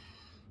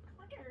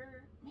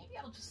wonder, maybe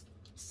I'll just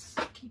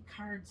keep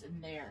cards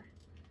in there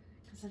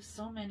because there's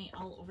so many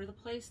all over the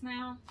place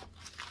now.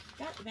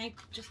 That might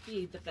just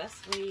be the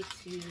best way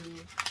to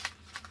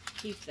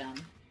keep them.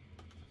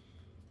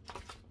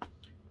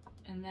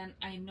 And then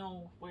I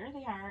know where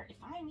they are if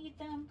I need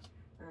them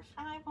or if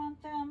I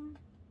want them.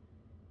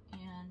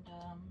 And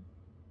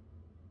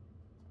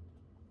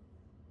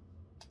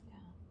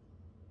yeah.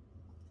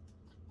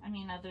 I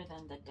mean, other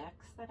than the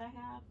decks that I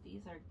have,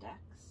 these are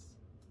decks.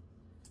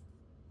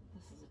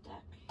 This is a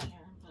deck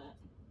here, but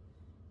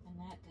and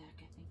that deck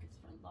I think is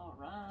for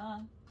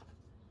Laura.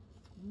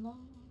 Lord,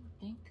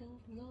 think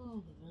of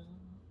Laura.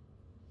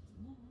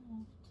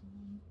 Love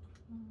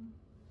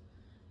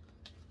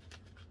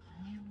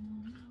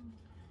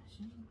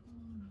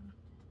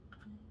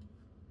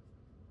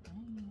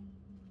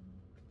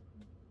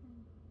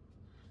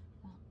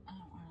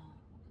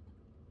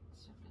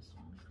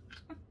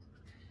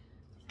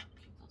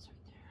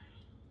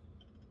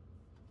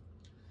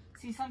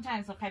See,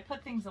 sometimes if I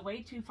put things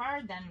away too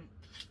far, then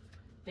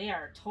they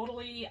are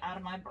totally out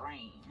of my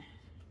brain.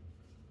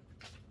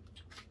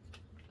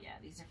 Yeah,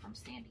 these are from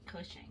Sandy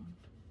Cushing.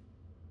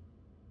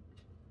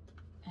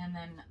 And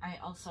then I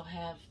also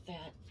have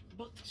that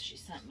book she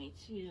sent me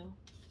too.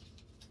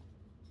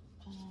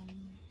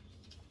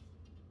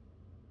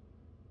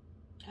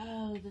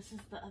 Oh, this is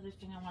the other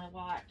thing I want to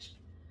watch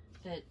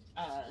that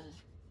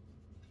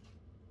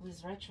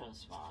Liz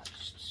Retros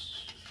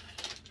watched.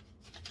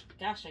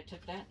 Gosh, I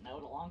took that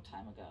note a long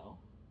time ago.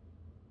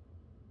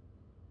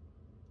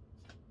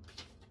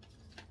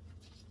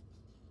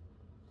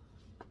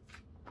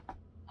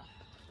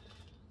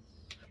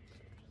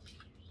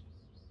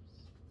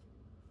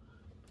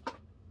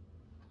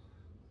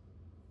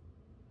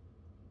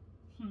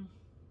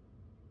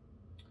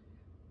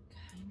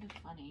 Kind of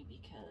funny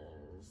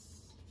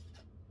because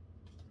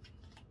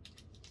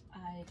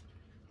I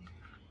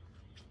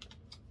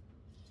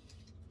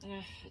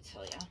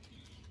tell ya.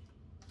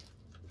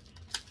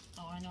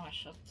 Oh, I know I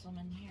shoved some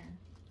in here.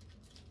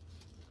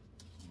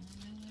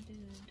 I know I did.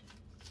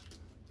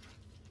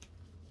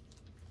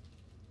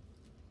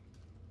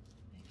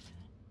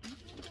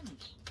 Maybe I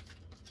didn't.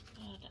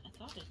 But I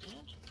thought I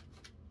did.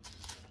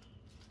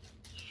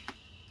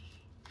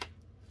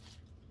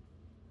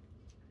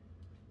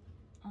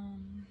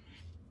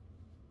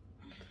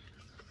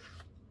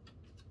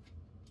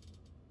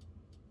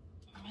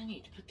 I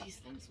need to put these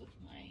things with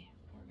my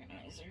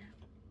organizer.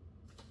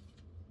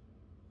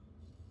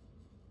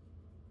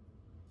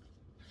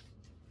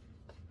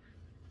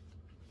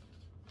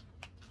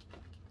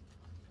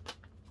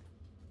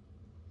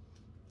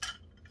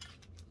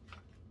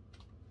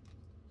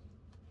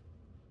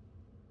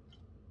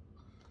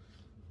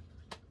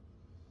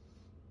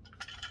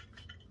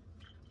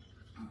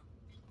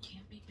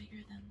 Can't be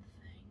bigger than the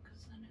thing,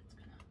 because then it's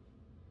gonna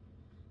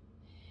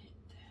hit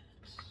that.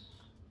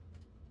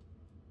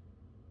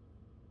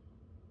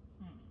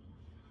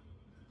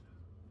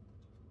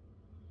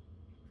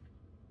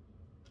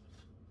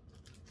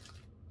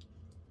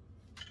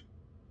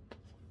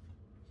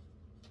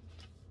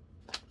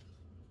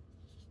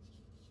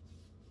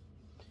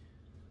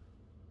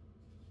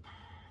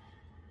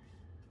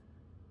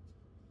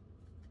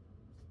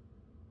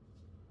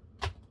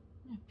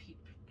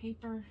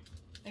 Paper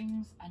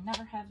things. I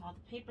never have all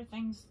the paper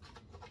things.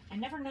 I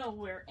never know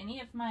where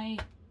any of my,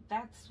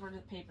 that's where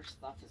the paper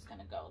stuff is going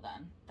to go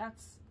then.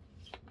 That's,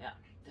 yeah,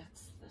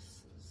 this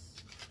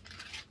is,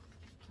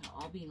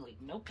 I'll be like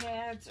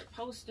notepads or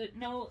post-it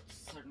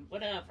notes or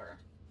whatever.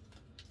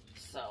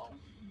 So,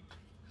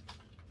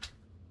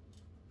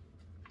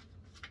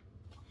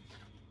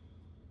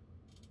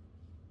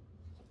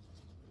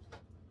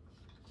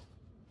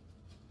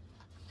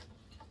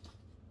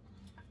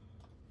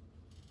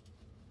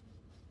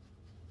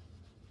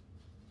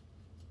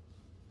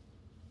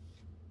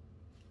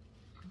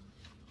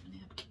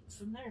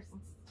 in there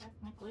since it's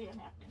technically a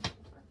napkin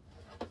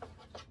holder.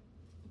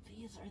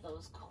 These are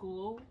those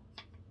cool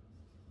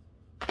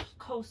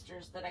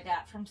coasters that I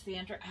got from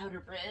Sandra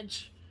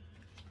Outerbridge.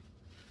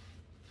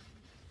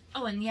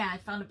 Oh, and yeah, I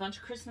found a bunch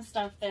of Christmas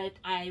stuff that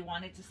I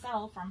wanted to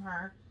sell from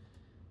her,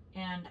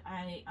 and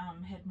I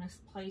had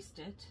misplaced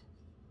it.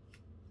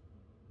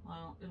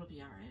 Well, it'll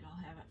be alright.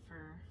 I'll have it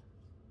for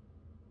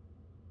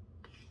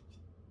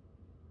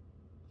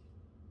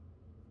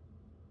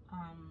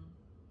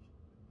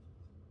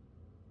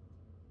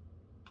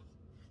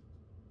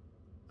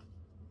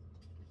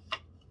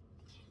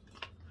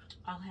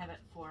I'll have it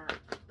for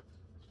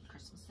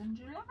Christmas in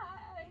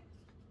July.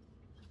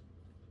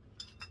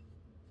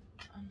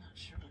 I'm not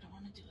sure what I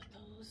want to do with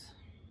those.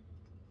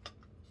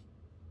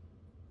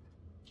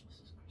 This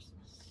is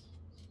Christmas.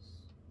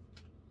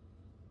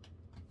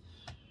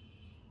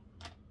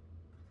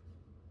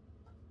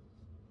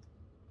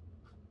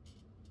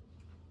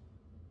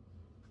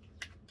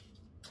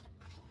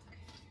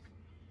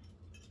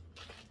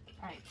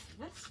 Alright,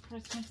 so this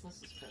Christmas, this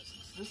is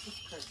Christmas, this is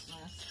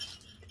Christmas,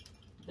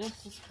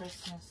 this is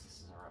Christmas, this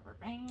is a rubber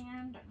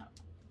band, I know.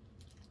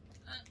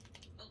 That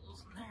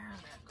goes in there,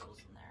 that goes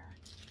in there.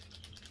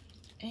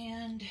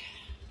 And,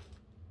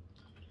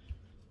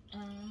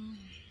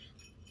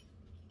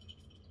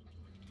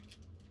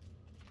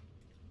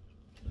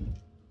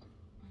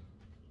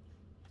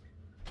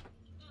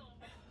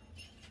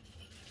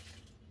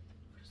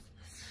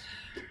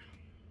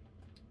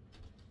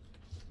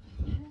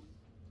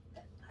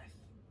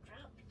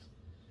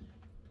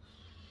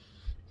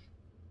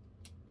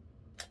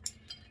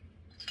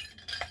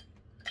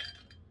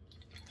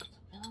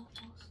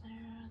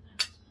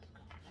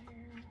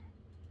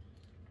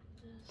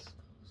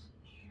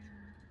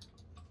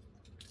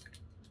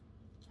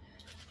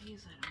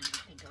 these I don't even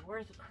think are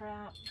worth a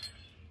crap.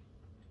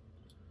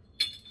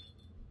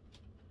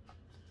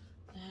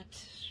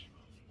 That's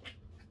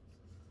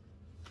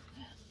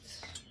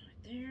right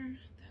there.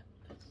 That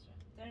goes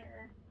right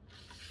there.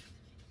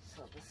 So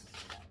this is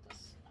about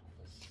this.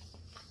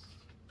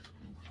 I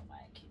don't know why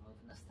I keep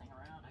moving this thing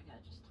around. I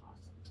gotta just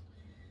toss it.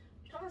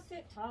 Toss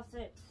it, toss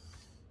it.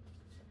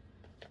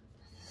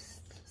 This,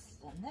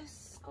 and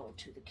this go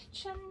to the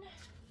kitchen.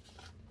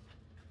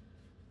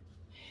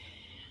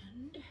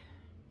 And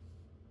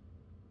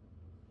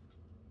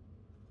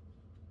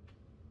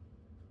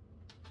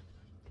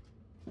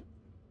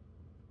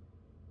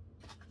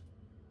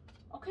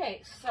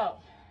okay, so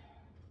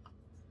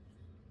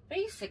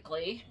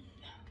basically,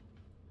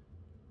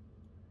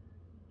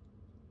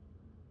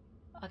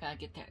 I gotta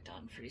get that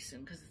done pretty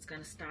soon because it's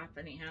gonna stop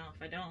anyhow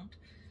if I don't.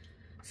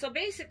 So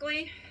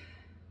basically,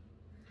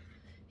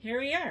 here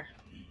we are.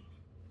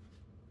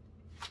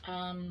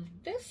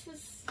 This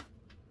is,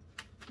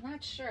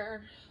 not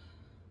sure.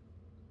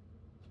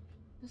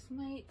 This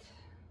might,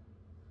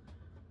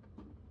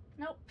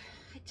 nope,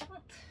 I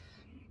don't.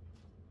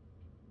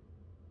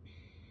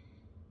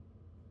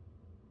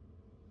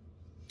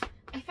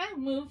 If I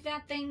move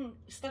that thing,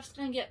 stuff's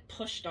gonna get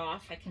pushed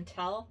off, I can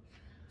tell.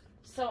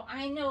 So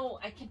I know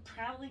I could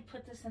probably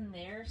put this in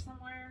there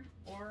somewhere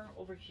or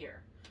over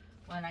here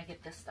when I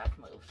get this stuff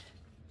moved.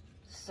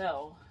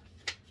 So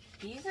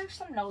these are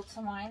some notes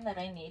of mine that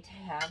I need to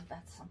have.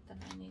 That's something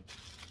I need.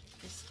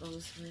 This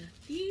goes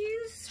with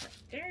these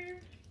right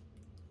there.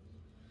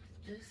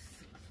 This.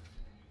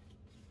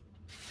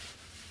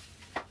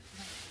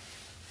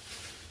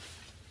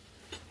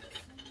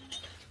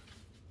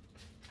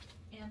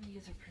 And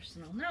these are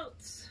personal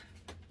notes.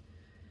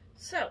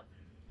 So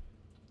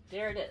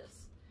there it is.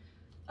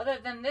 Other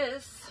than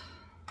this,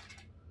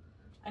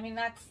 I mean,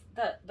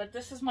 but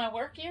this is my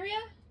work area.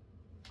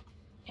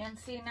 And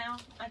see, now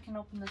I can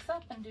open this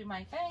up and do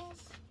my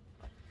things,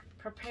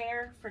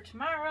 prepare for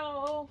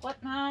tomorrow,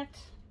 whatnot.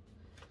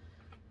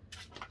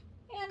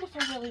 And if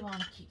I really want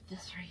to keep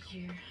this right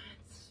here,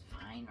 it's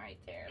fine right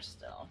there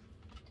still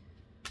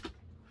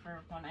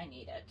for when I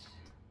need it.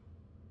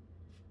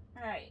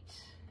 All right.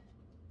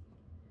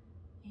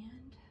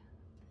 And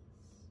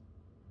this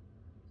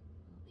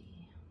will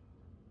be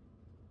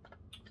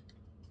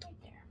right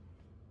there.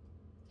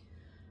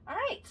 All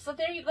right, so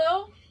there you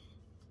go.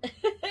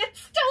 It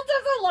still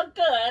doesn't look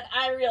good,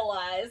 I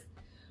realize,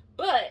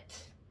 but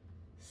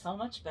so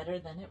much better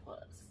than it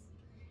was.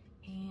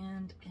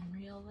 And in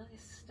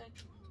realistic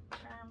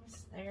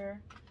terms,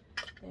 there,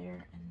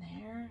 and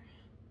there.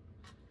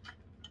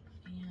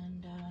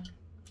 And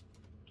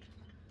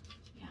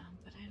yeah,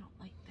 but I don't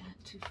like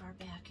that too far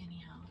back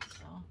anyhow,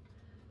 so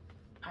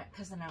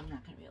because then I'm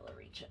not gonna be able to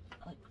reach it.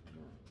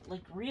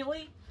 Like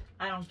really,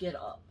 I don't get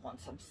up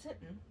once I'm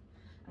sitting.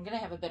 I'm gonna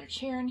have a better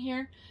chair in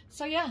here.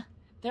 So yeah,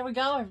 there we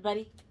go,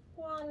 everybody.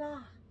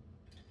 Voila.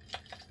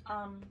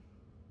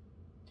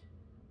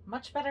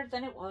 Much better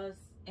than it was,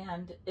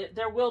 and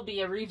there will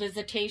be a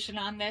revisitation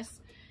on this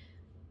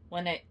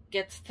when it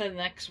gets to the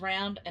next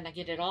round and I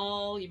get it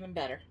all even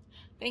better.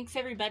 Thanks,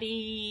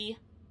 everybody.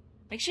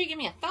 Make sure you give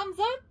me a thumbs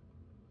up.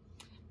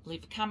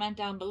 Leave a comment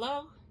down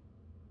below.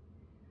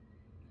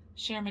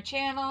 Share my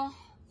channel.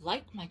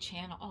 Like my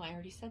channel. Oh, I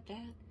already said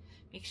that.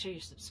 Make sure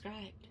you're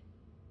subscribed.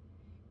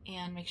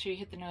 And make sure you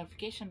hit the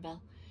notification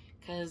bell,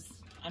 because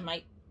I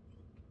might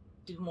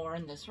do more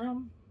in this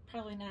room.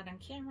 Probably not on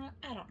camera.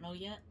 I don't know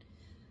yet.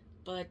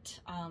 But,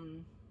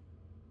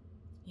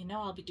 you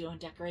know, I'll be doing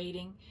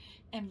decorating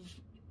and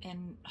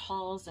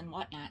hauls and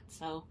whatnot.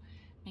 So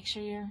make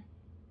sure you're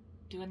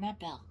doing that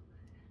bell.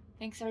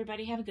 Thanks,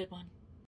 everybody. Have a good one.